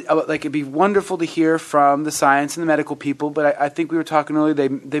don't want to it'd be wonderful to hear from the science and the medical people, but I think we were talking earlier. They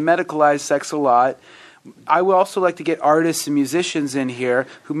medicalize sex a lot. I would also like to get artists and musicians in here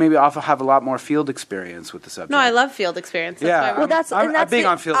who maybe also have a lot more field experience with the subject. No, I love field experience. That's why that's big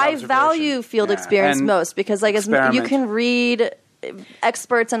on field I observation. value field experience most because you can read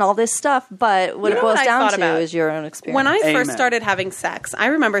experts and all this stuff, but what it boils down to is your own experience. When I first started having sex, I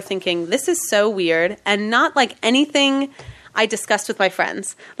remember thinking, this is so weird and not like anything I discussed with my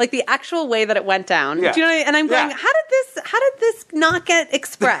friends, like the actual way that it went down. Yeah. Do you know what I mean? And I'm going, how did this not get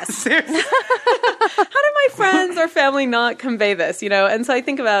expressed? How did my friends or family not convey this? And so I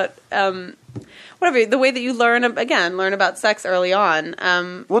think about the way that you learn about sex early on.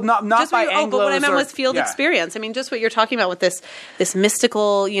 Not just by Anglos. But what I meant was field yeah. experience. I mean, just what you're talking about with this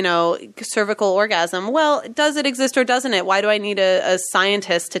mystical, cervical orgasm. Well, does it exist or doesn't it? Why do I need a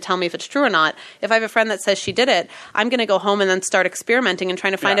scientist to tell me if it's true or not? If I have a friend that says she did it, I'm going to go home and then start experimenting and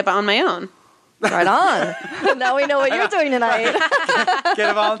trying to find it on my own. Right on. Now we know what you're doing tonight.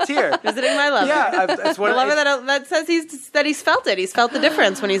 Get a volunteer. Visiting my lover. Yeah, that's what the lover that says he's felt it. He's felt the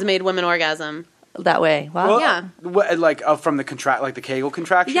difference when he's made women orgasm. That way. Wow. Yeah. From the the Kegel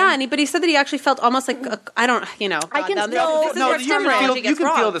contraction? Yeah, but he said that he actually felt almost like, I don't, I can you can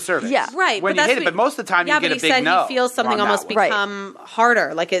feel the cervix. Yeah. Right. When you hit it, but most of the time you get a big no. Yeah, but he feels something almost become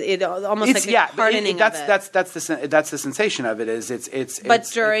harder, like it almost like a hardening of it. That's the sensation of it is it's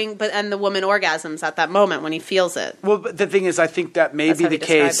and the woman orgasms at that moment when he feels it. Well, but the thing is, I think that may be the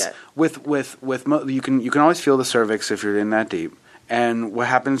case with you can always feel the cervix if you're in that deep. And what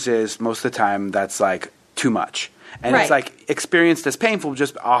happens is most of the time that's like too much. And it's like experienced as painful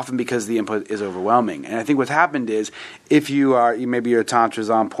just often because the input is overwhelming. And I think what's happened is if maybe your tantra's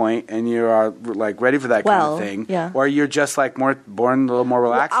on point and you are like ready for that kind of thing, or you're just like born a little more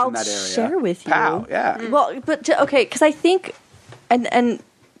relaxed in that area. I'll share with you. Pow, yeah. Well, but because I think,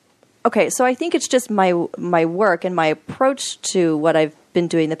 so I think it's just my work and my approach to what I've been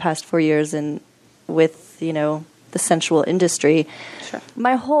doing the past 4 years and with, the sensual industry. Sure.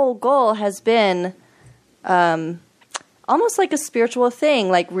 My whole goal has been almost like a spiritual thing,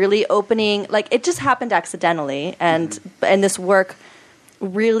 like really opening, like it just happened accidentally. And this work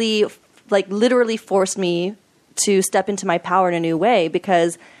really, like literally forced me to step into my power in a new way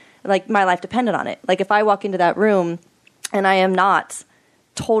because like my life depended on it. Like if I walk into that room and I am not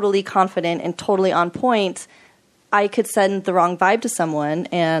totally confident and totally on point, I could send the wrong vibe to someone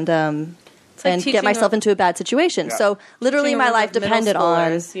and get myself into a bad situation. Yeah. So literally my life depended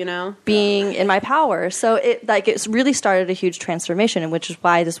on being in my power. So it's really started a huge transformation, and which is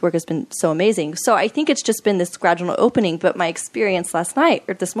why this work has been so amazing. So I think it's just been this gradual opening, but my experience last night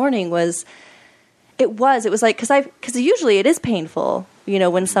or this morning was like, because usually it is painful,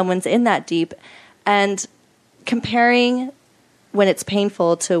 when someone's in that deep, and comparing when it's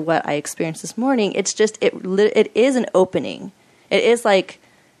painful to what I experienced this morning, it's just, it is an opening. It is like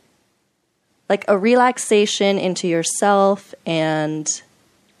a relaxation into yourself and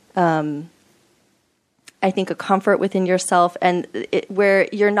I think a comfort within yourself, and where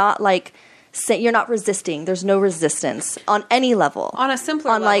you're not you're not resisting. There's no resistance on any level. On a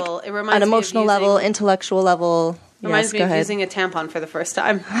simpler level, it reminds an emotional level, intellectual level. Reminds me of using a tampon for the first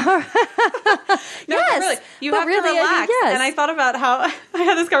time. Really. You have to relax. And I thought about how I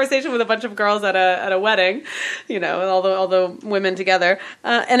had this conversation with a bunch of girls at a wedding, all the women together,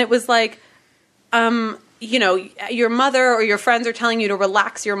 and it was like, your mother or your friends are telling you to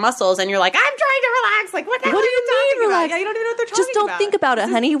relax your muscles, and you're like, I'm trying to relax. Like, what the hell are you talking about? Yeah, you don't even know what they're talking about. Just don't think about it,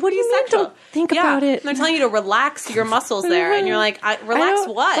 honey. What do you mean don't think about it? And they're telling you to relax your muscles there, and you're like, relax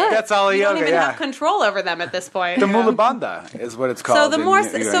what? That's all you yoga, don't even have control over them at this point. The mula bandha is what it's called. So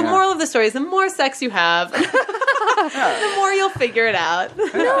moral of the story is the more sex you have, the more you'll figure it out.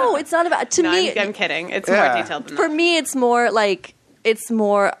 No, it's not about, to me. I'm kidding. It's more detailed than that. For me, it's more like, it's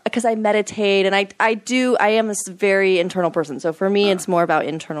more because I meditate and I am a very internal person. So for me, it's more about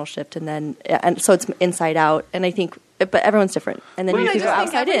internal shift and so it's inside out. And I think, but everyone's different. And then you can go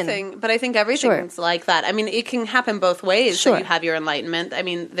outside in. But I think everything's like that. I mean, it can happen both ways. Sure. So you have your enlightenment. I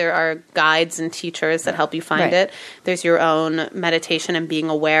mean, there are guides and teachers that help you find it. There's your own meditation and being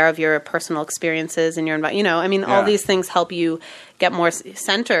aware of your personal experiences and your environment. I mean, all these things help you get more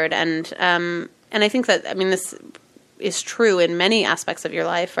centered. And I think that, I mean, this is true in many aspects of your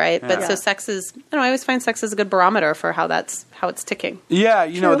life, right? Yeah. But so sex is, I always find sex is a good barometer for how it's ticking. Yeah,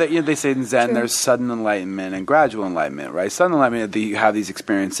 they say in Zen there's sudden enlightenment and gradual enlightenment, right? Sudden enlightenment, you have these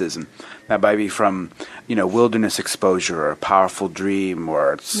experiences, and that might be from, wilderness exposure or a powerful dream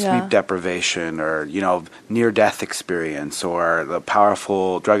or sleep deprivation or, near-death experience or the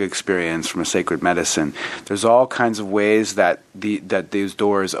powerful drug experience from a sacred medicine. There's all kinds of ways that those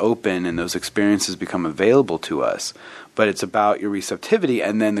doors open and those experiences become available to us. But it's about your receptivity,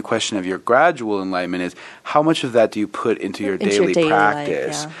 and then the question of your gradual enlightenment is how much of that do you put into your daily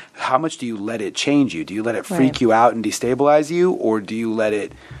practice? Life, How much do you let it change you? Do you let it freak you out and destabilize you, or do you let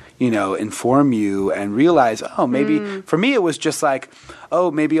it, inform you and realize, maybe for me it was just like,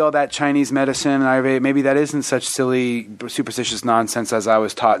 maybe all that Chinese medicine and Ayurveda, maybe that isn't such silly, superstitious nonsense as I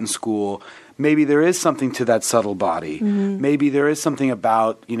was taught in school. Maybe there is something to that subtle body. Mm-hmm. Maybe there is something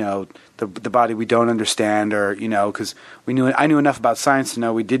about, the body we don't understand, or because I knew enough about science to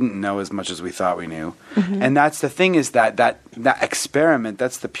know we didn't know as much as we thought we knew. Mm-hmm. And that's the thing, is that experiment,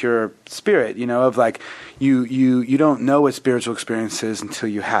 that's the pure spirit, of like you don't know what spiritual experience is until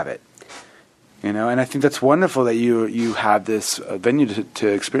you have it. And I think that's wonderful that you have this venue to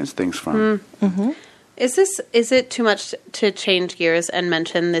experience things from. Mm-hmm. Is it too much to change gears and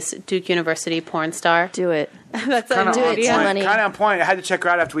mention this Duke University porn star? Do it. That's kind of on idea. point. Kind of on point. I had to check her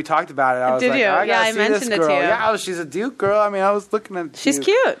out after we talked about it. I was Did like, you? I mentioned it to you. Yeah, she's a Duke girl. I mean, I was looking at. She's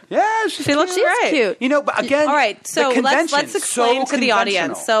cute. Yeah, she looks great. Cute. But again, all right. So let's explain to the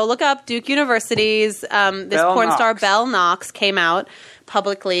audience. So look up Duke University's this porn star Belle Knox came out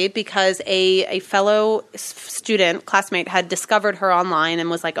publicly because a fellow student, classmate, had discovered her online and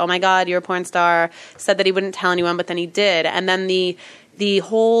was like, "Oh my God, you're a porn star." Said that he wouldn't tell anyone, but then he did, and then the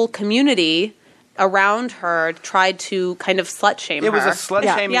whole community around her tried to kind of slut shame her. It was a slut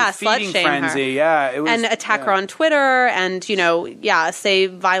shaming feeding frenzy. Yeah, it was, and attack her on Twitter, and say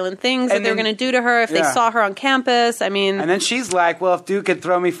violent things that they were going to do to her if they saw her on campus. I mean, and then she's like, "Well, if Duke could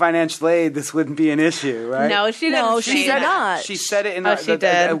throw me financial aid, this wouldn't be an issue, right?" No, she didn't. No, she did not. She said it in she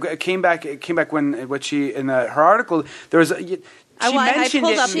did. It came back when her article there was. She mentioned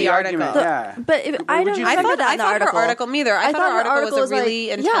pulled it up in the article. But I thought her article neither. I thought her article was a really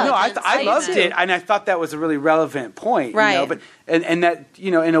intelligent. No, I loved it, and I thought that was a really relevant point. Right. But and that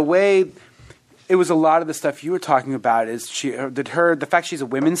in a way, it was a lot of the stuff you were talking about. Is the fact she's a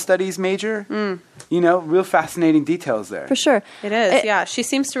women's studies major? Real fascinating details there. For sure, it is. Yeah, she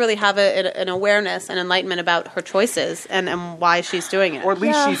seems to really have an awareness and enlightenment about her choices and why she's doing it. Or at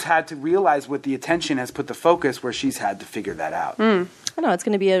least she's had to realize what the attention has put the focus where she's had to figure that out. I know it's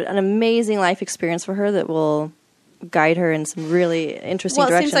going to be an amazing life experience for her that will guide her in some really interesting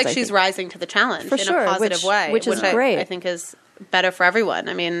directions. Well, it seems like she's rising to the challenge in a positive way, which is great. I think is better for everyone.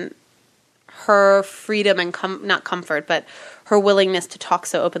 I mean, her freedom and not comfort, but her willingness to talk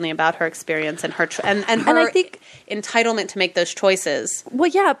so openly about her experience and her and her I think, entitlement to make those choices. Well,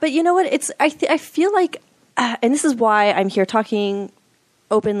 yeah, but you know what? I feel like, and this is why I'm here talking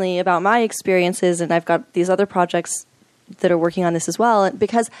openly about my experiences, and I've got these other projects that are working on this as well,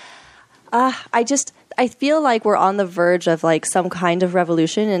 because I feel like we're on the verge of like some kind of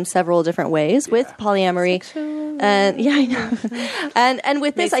revolution in several different ways with polyamory. And I know. And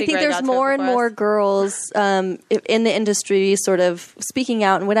with this, I think there's more and more girls in the industry sort of speaking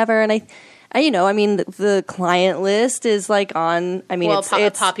out and whatever. And the client list is like on. I mean, it's a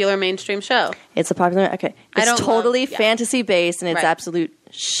popular mainstream show. It's a popular. Okay, it's totally fantasy based, and it's absolute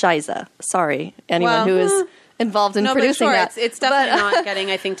shiza. Sorry, anyone who is involved in producing that. It's definitely not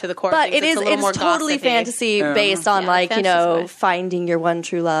getting, I think, to the core. But it's totally fantasy based on finding your one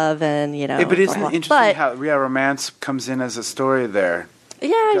true love and But isn't it interesting how romance comes in as a story there?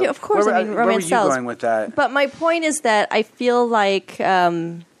 Yeah, of course. Romance sells. Where were you going with that? But my point is that I feel like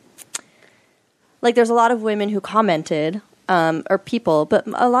there's a lot of women who commented. Or people, but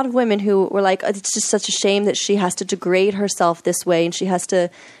a lot of women who were like, it's just such a shame that she has to degrade herself this way, and she has to,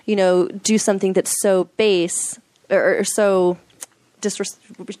 do something that's so base or so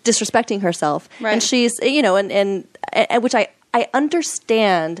disrespecting herself. Right. And she's, and which I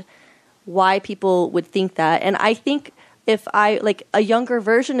understand why people would think that, and I think if a younger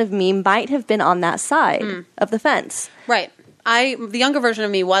version of me might have been on that side of the fence, right. the younger version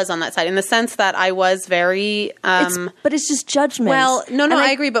of me was on that side in the sense that I was very. But it's just judgment. Well, no, I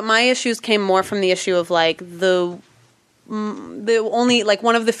agree. But my issues came more from the issue of like the only like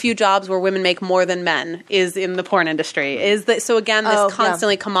one of the few jobs where women make more than men is in the porn industry. Is that so? Again, this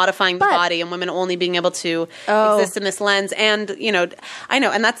constantly commodifying the body and women only being able to exist in this lens. And I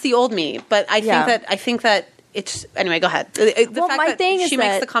know, and that's the old me. But I think that. It's anyway. Go ahead. The fact my that thing is she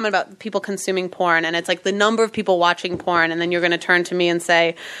makes the comment about people consuming porn, and it's like the number of people watching porn, and then you're going to turn to me and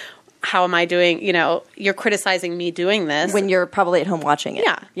say, "How am I doing?" You're criticizing me doing this when you're probably at home watching it.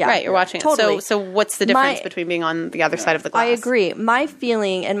 Yeah, right. You're watching totally. it. So what's the difference between being on the other side of the glass? I agree. My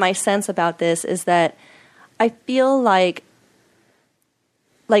feeling and my sense about this is that I feel like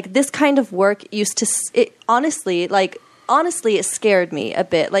this kind of work used to. Honestly, it scared me a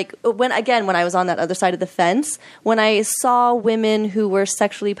bit. Like when I was on that other side of the fence, when I saw women who were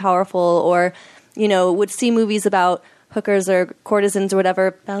sexually powerful or, would see movies about hookers or courtesans or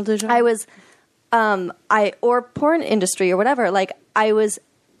whatever, I was, or porn industry or whatever, like I was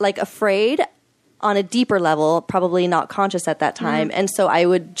like afraid on a deeper level, probably not conscious at that time. Mm-hmm. And so I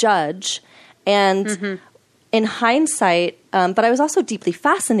would judge and in hindsight, but I was also deeply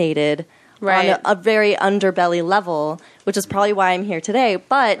fascinated on a very underbelly level, which is probably why I'm here today.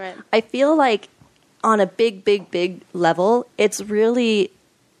 But I feel like on a big, big, big level, it's really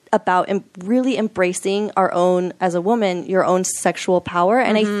about really embracing our own, as a woman, your own sexual power.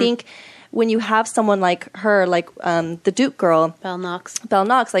 And I think when you have someone like her, like the Duke girl, Belle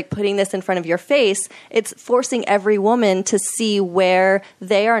Knox, like putting this in front of your face, it's forcing every woman to see where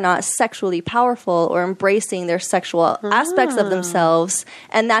they are not sexually powerful or embracing their sexual aspects of themselves.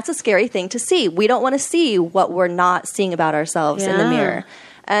 And that's a scary thing to see. We don't want to see what we're not seeing about ourselves in the mirror.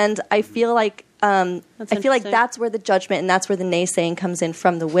 And I feel like that's where the judgment and that's where the naysaying comes in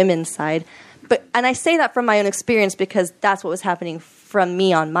from the women's side. And I say that from my own experience because that's what was happening from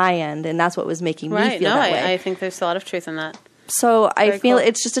me on my end, and that's what was making me feel that way. I think there's a lot of truth in that. So I feel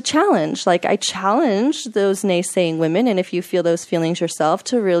it's just a challenge. Like I challenge those naysaying women, and if you feel those feelings yourself,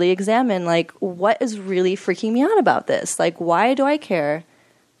 to really examine like what is really freaking me out about this. Like why do I care?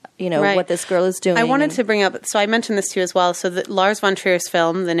 What this girl is doing. I wanted to bring up, so I mentioned this to you as well, so the Lars von Trier's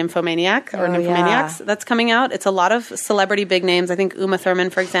film, The Nymphomaniac, or Nymphomaniacs, that's coming out. It's a lot of celebrity big names. I think Uma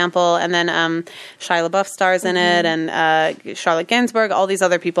Thurman, for example, and then Shia LaBeouf stars in it, and Charlotte Gainsbourg, all these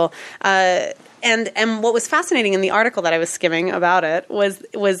other people. And what was fascinating in the article that I was skimming about it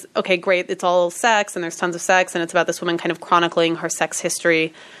was okay, great, it's all sex, and there's tons of sex, and it's about this woman kind of chronicling her sex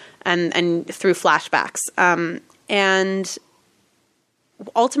history and through flashbacks. And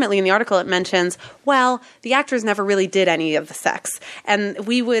ultimately in the article it mentions, well, the actors never really did any of the sex. And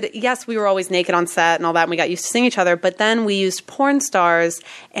we were always naked on set and all that, and we got used to seeing each other, but then we used porn stars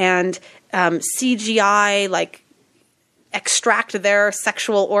and CGI, like, extract their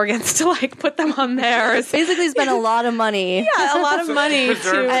sexual organs to like put them on theirs. Basically spent a lot of money. A lot of money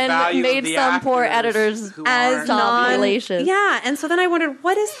and made some poor editors as non-relations. Yeah, and so then I wondered,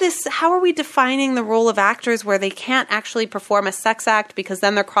 what is this? How are we defining the role of actors where they can't actually perform a sex act because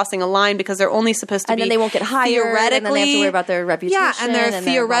then they're crossing a line because they're only supposed to be, and then they won't get hired, and then they have to worry about their reputation. Yeah, and they're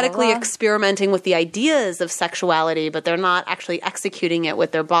theoretically blah, blah, blah. Experimenting with the ideas of sexuality, but they're not actually executing it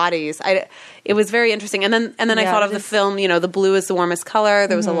with their bodies. It was very interesting. And then I thought of the film, The Blue is the Warmest Color.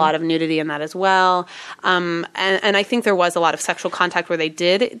 There was a lot of nudity in that as well. And I think there was a lot of sexual contact where they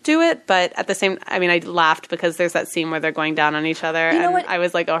did do it, but at the same, I laughed because there's that scene where they're going down on each other, and I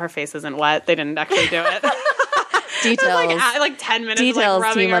was like, oh, her face isn't wet. They didn't actually do it. Details. like 10 minutes of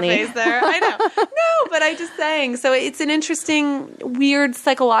rubbing her face there. I know. No, but I'm just saying. So it's an interesting, weird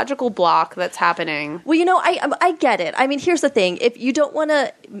psychological block that's happening. Well, I get it. Here's the thing. If you don't want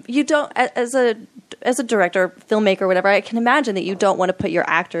to, as a director, filmmaker, whatever, I can imagine that you don't want to put your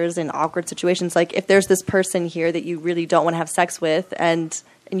actors in awkward situations. Like if there's this person here that you really don't want to have sex with and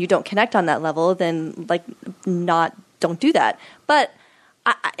you don't connect on that level, then don't do that. But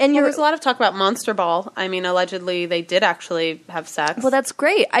there's a lot of talk about Monster Ball. Allegedly they did actually have sex. Well, that's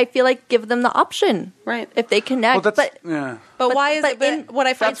great. I feel like give them the option, right? If they connect. Well, but why is it? What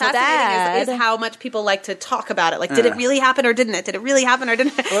I find fascinating is how much people like to talk about it. Like, did it really happen or didn't it? Did it really happen or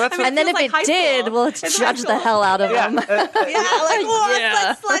didn't it? Well, and then if it did, let's judge the hell out of them. Let's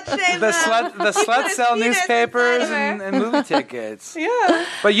slut shame them. The sluts sell newspapers and movie tickets. Yeah,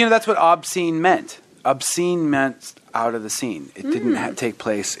 but that's what obscene meant. Obscene meant out of the scene. It didn't take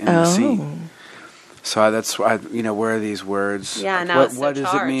place in the scene. So that's why, where are these words? Yeah, now what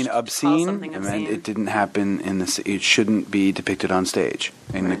does it mean, obscene? It didn't happen in the. It shouldn't be depicted on stage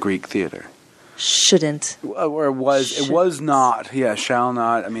in the Greek theater. Shouldn't. Or it was not. Yeah, shall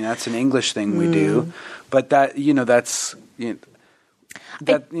not. That's an English thing we do. But that, that's,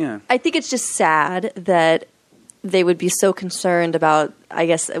 I think it's just sad that they would be so concerned about, I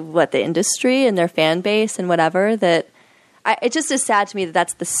guess, what the industry and their fan base and whatever, that it just is sad to me that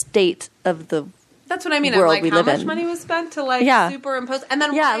that's the state of the That's what I mean. world I'm we how live much in. money was spent to superimpose, and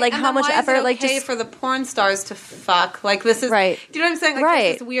then how much effort, is it okay just for the porn stars to fuck? Like this is right. Do you know what I'm saying? Like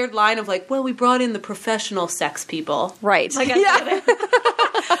there's this weird line of like, well, we brought in the professional sex people, right? Like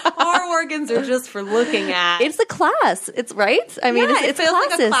our organs are just for looking at. It's the class. It's right. I mean, it's feels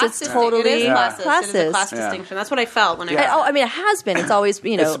classist. like a class It's totally It is classist. classist. It is a class distinction. That's what I felt when I. I mean, it has been. It's always So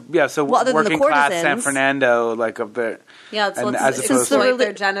other than the working class courtesans. San Fernando, like up there. Yeah, let's as opposed to exploit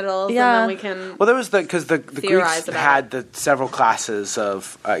their genitals, and then we can. Well, there was because the Greeks had the several classes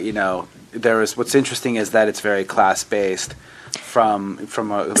of there was. What's interesting is that it's very class based from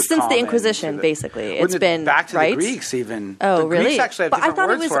since the Inquisition, basically. It's been back to right? the Greeks even. Oh, the really? Greeks actually have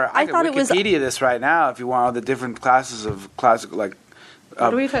different words for it. I can Wikipedia this right now if you want all the different classes of classical like.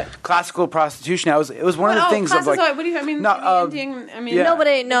 Classical prostitution. It was one of the things of like. What do you? I mean, Indian. I mean,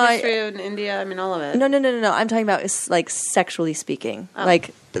 history in India. I mean, all of it. No. I'm talking about is like sexually speaking,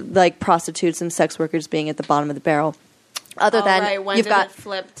 like prostitutes and sex workers being at the bottom of the barrel. Other than when you've got it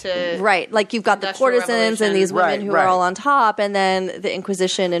flip to like you've got the courtesans and these women who are all on top, and then the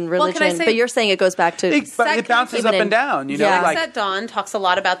Inquisition and religion. But you're saying it goes back to it bounces up and down. Sex at Dawn talks a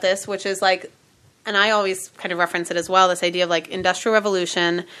lot about this, which is like. And I always kind of reference it as well, this idea of like industrial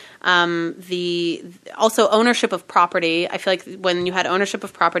revolution, also ownership of property. I feel like when you had ownership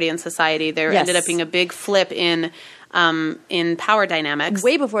of property in society, there ended up being a big flip in power dynamics.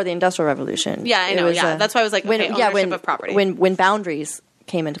 Way before the Industrial Revolution. Yeah, I know. That's why I was like, ownership of property. When boundaries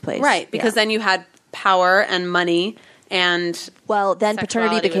came into place. Right, because then you had power and money and then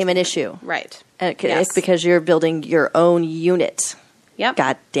paternity became an issue. Right. It's because you're building your own unit. Yep.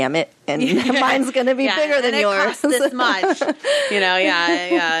 God damn it. And mine's going to be bigger than yours. It costs this much.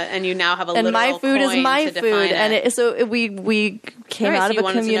 And you now have a little and my food is my food. And so we came out of a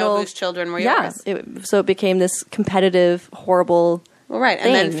communal. To know whose children were yours. So it became this competitive, horrible thing.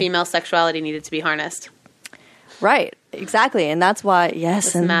 And then female sexuality needed to be harnessed. Right. Exactly. And that's why,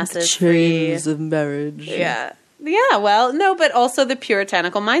 and massive chains of marriage. Yeah. Yeah, well, no, but also the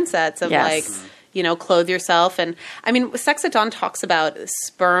puritanical mindsets of like... clothe yourself. And I mean, Sex at Dawn talks about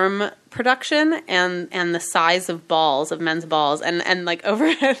sperm production and the size of balls, of men's balls, and like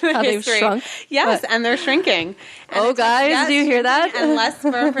over history. They've shrunk? Yes, and they're shrinking. And guys, do you hear that? And less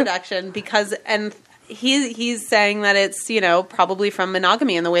sperm production and he's saying that it's, probably from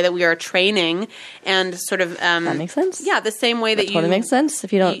monogamy and the way that we are training and sort of... that makes sense. Yeah, the same way that totally makes sense.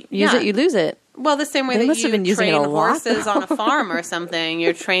 If you don't use it, you lose it. Well, the same way that you train horses on a farm or something,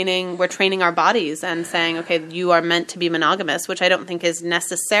 we're training our bodies and saying, okay, you are meant to be monogamous, which I don't think is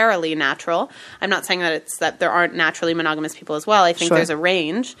necessarily natural. I'm not saying that there aren't naturally monogamous people as well. I think there's a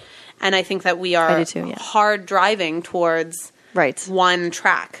range, and I think that we are hard driving towards one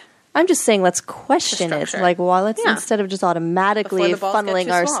track. I'm just saying, let's question it. Like, let's instead of just automatically funneling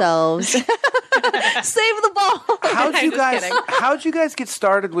ourselves, save the ball. How'd you guys get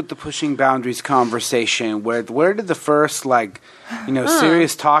started with the Pushing Boundaries conversation? Where did the first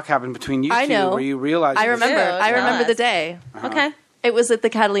serious talk happen between you two? I know. Where you realized? I remember the day. Okay. It was at the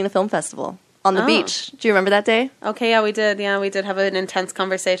Catalina Film Festival on the beach. Do you remember that day? Okay, yeah, we did. Yeah, we did have an intense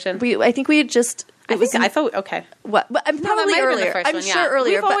conversation. I think we had just. I thought okay. What? But probably earlier. I'm sure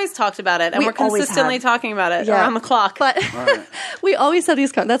earlier. We've always talked about it, and we're consistently talking about it around the clock. But we always have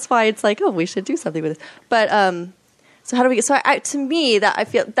these. That's why it's like, we should do something with it. But so how do we? So to me, that I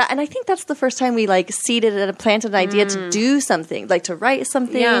feel that, and I think that's the first time we seeded and planted an idea to do something, like to write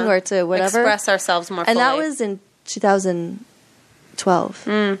something or to whatever, express ourselves more. And fully. that was in 2012.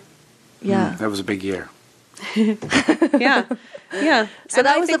 Yeah, that was a big year. Yeah. So and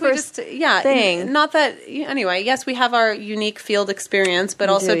that was the first thing. Not that anyway. Yes, we have our unique field experience, but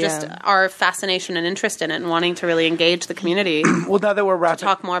also our fascination and interest in it, and wanting to really engage the community. Well, now that we're wrapping, to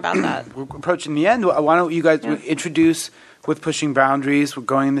talk more about that, we're approaching the end. Why don't you guys introduce with Pushing Boundaries? We're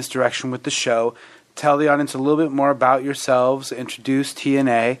going in this direction with the show. Tell the audience a little bit more about yourselves. Introduce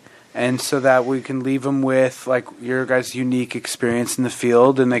TNA. And so that we can leave them with your guys' unique experience in the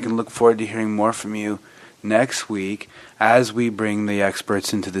field, and they can look forward to hearing more from you next week as we bring the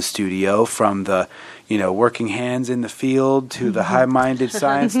experts into the studio, from the working hands in the field to the high-minded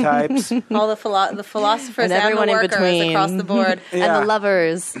science types, all the philosophers and everyone the in workers between, across the board, and the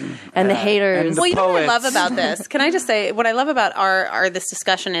lovers and the haters. And the you know what I poets. love about this? Can I just say what I love about our this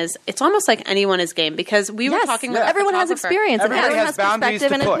discussion is it's almost like anyone is game, because we were talking with everyone has experience, and everyone has boundaries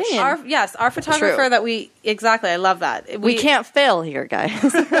perspective to and push. opinion. Our photographer that we I love that we can't fail here, guys.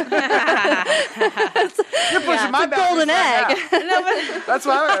 You're pushing my boundaries. egg. That's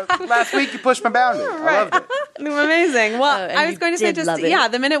why last week you pushed my boundary. I loved it. Amazing. Well, and I was you going to say did love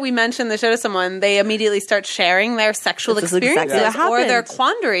it. the minute we mention the show to someone, they immediately start sharing their sexual This is exactly experiences what or their happened.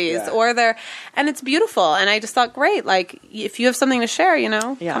 quandaries and it's beautiful. And I just thought, great, like if you have something to share,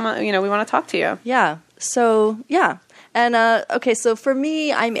 come on, we want to talk to you. Yeah. So, yeah. And, okay, so for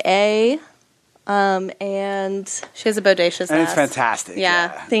me, I'm A, and She has a bodacious And ass. it's fantastic. Yeah.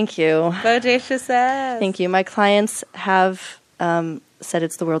 thank you. Bodacious ass. Thank you. My clients have said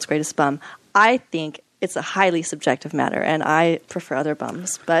it's the world's greatest bum. I think it's a highly subjective matter, and I prefer other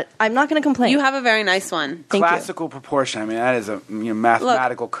bums, but I'm not going to complain. You have a very nice one. Thank you. Classical proportion. I mean, that is a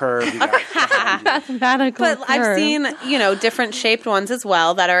mathematical curve. You got behind you. Mathematical But I've curve. seen, different shaped ones as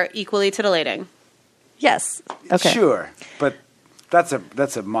well that are equally titillating. Yes. Okay. Sure, but that's a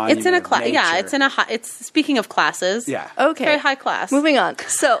monument. It's in a of class. Yeah, nature. it's in a high. It's speaking of classes. Yeah. Okay. Very high class. Moving on.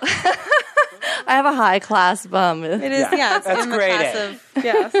 So, I have a high class bum. It is. Yeah. Yeah, it's That's in the grade class A. of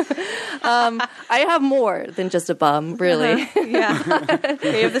yes. I have more than just a bum, really. Yeah.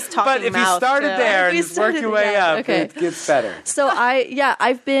 You have this talking But if you mouth. started there If you and work started- your way yeah, up, okay. it gets better. So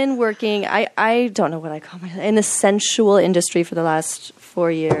I've been working. I don't know what I call myself in the sensual industry for the last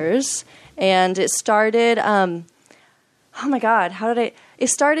 4 years, and it started. Oh my God, how did I? It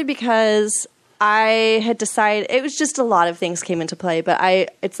started because I had decided it was just a lot of things came into play, but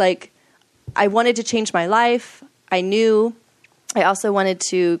it's like I wanted to change my life. I knew. I also wanted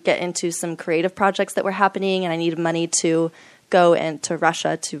to get into some creative projects that were happening, and I needed money to go to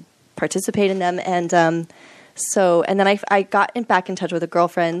Russia to participate in them. And and then I got back in touch with a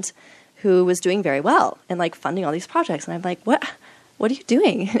girlfriend who was doing very well and like funding all these projects. And I'm like, what are you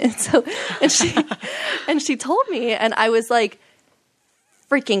doing? And she told me, and I was like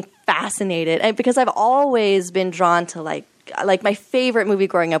freaking fascinated. And because I've always been drawn to like my favorite movie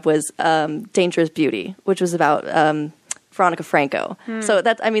growing up was Dangerous Beauty, which was about Veronica Franco. So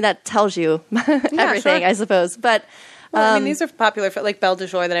that tells you everything, sure. I suppose. But these are popular, like Belle de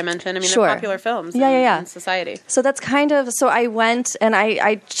Jour that I mentioned. I mean, Sure. they're popular films in society. so that's kind of so I went and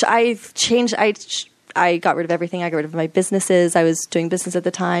I changed. I got rid of everything. I got rid of my businesses. I was doing business at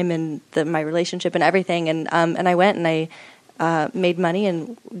the time and my relationship and everything. And I went and I made money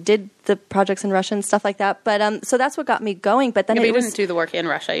and did the projects in Russia and stuff like that. But so that's what got me going. But then But it you was didn't do the work in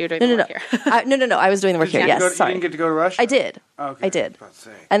Russia. You're doing the work here. no. I was doing the work here. You Yes, sorry. didn't get to go to Russia? I did. Okay. I did. I was about to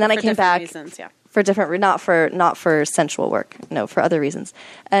say. And then I For came different back reasons, yeah. for different, not for sensual work. No, for other reasons.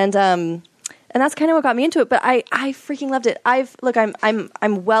 And that's kind of what got me into it. But I freaking loved it.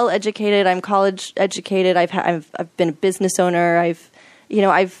 I'm well educated. I'm college educated. I've been a business owner. I've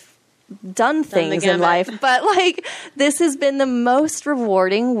done things in gamut. life, but like this has been the most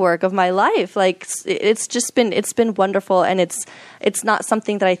rewarding work of my life. Like it's been wonderful, and it's not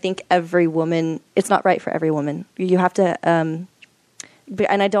something that I think it's not right for every woman. You have to, and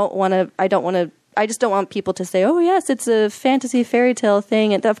I just don't want people to say, oh yes, it's a fantasy fairy tale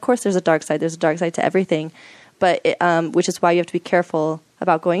thing. And of course there's a dark side. There's a dark side to everything, but which is why you have to be careful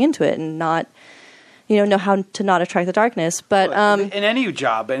about going into it and not, know how to not attract the darkness. But in any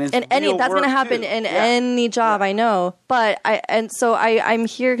job, and it's in any real that's going to work, happen too. in Yeah. any job, I know. But I'm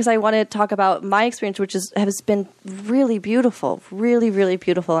here because I want to talk about my experience, which has been really beautiful, really, really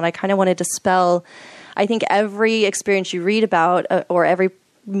beautiful. And I kind of want to dispel, I think every experience you read about or every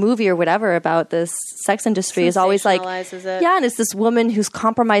movie or whatever about this sex industry is always like, Sensationalizes it. yeah, and it's this woman who's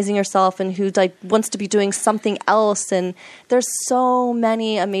compromising herself and who like wants to be doing something else. And there's so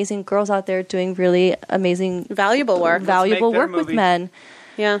many amazing girls out there doing really amazing, Valuable work. valuable their work with movie. men.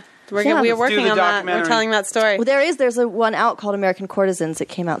 Yeah. Yeah. We are Let's do working the on that. We're documentary. telling that story. Well, there's a one out called American Courtesans. It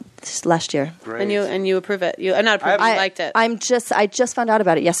came out last year. Great. And you approve it. You not approve. You I liked it. I just found out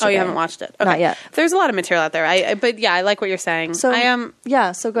about it Oh, yesterday. you haven't watched it? Okay. Not yet. There's a lot of material out there. But yeah, I like what you're saying. So I am.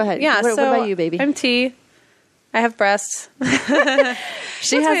 Yeah. So go ahead. Yeah. What so about you, baby? I'm T. I have breasts.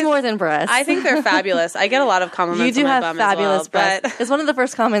 She has more than breasts. I think they're fabulous. I get a lot of compliments. you do on my have bum fabulous as well, breasts. It's one of the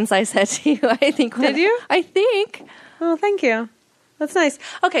first comments I said to you. I think. Did you? I think. Oh, thank you. That's nice.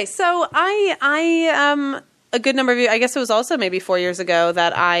 Okay, so I a good number of you. I guess it was also maybe 4 years ago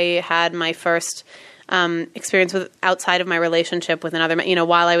that I had my first experience with outside of my relationship with another.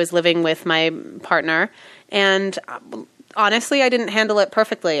 While I was living with my partner, and honestly, I didn't handle it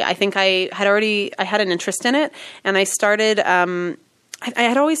perfectly. I think I had an interest in it, and I started. I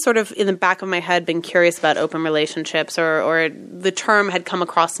had always sort of in the back of my head been curious about open relationships, or the term had come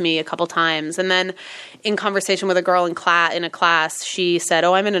across me a couple times. And then in conversation with a girl in a class, she said,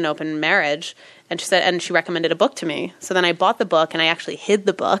 "Oh, I'm in an open marriage." she said, and she recommended a book to me. So then I bought the book, and I actually hid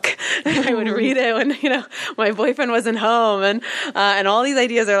the book. I would read it when, my boyfriend wasn't home, and all these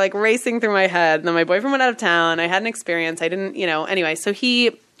ideas are like racing through my head. And then my boyfriend went out of town. I had an experience. I didn't, anyway. So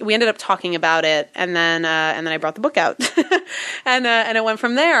we ended up talking about it, and then I brought the book out, and it went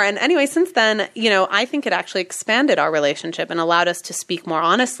from there. And anyway, since then, I think it actually expanded our relationship and allowed us to speak more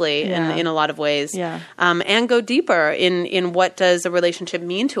honestly in a lot of ways, and go deeper in what does a relationship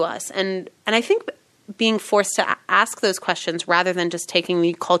mean to us. And I think being forced to ask those questions rather than just taking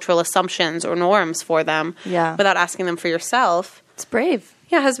the cultural assumptions or norms for them, without asking them for yourself, it's brave.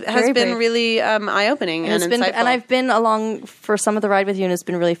 Yeah, has been really eye-opening and insightful. And I've been along for some of the ride with you, and it's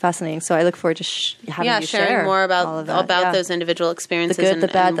been really fascinating. So I look forward to having you sharing more about those individual experiences. The good, the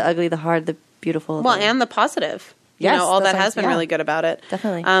bad, the ugly, the hard, the beautiful. Well, and the positive. Yes, all that has been really good about it.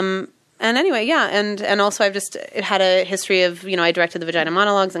 Definitely. And anyway, and also it had a history of, I directed the Vagina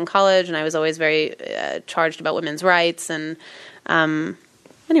Monologues in college, and I was always very charged about women's rights. And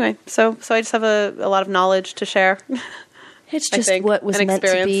anyway, so I just have a lot of knowledge to share. It's just what was meant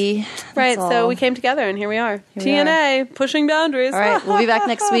to be. Right, so we came together, and here we are. TNA, pushing boundaries. All right, we'll be back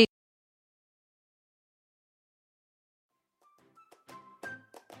next week.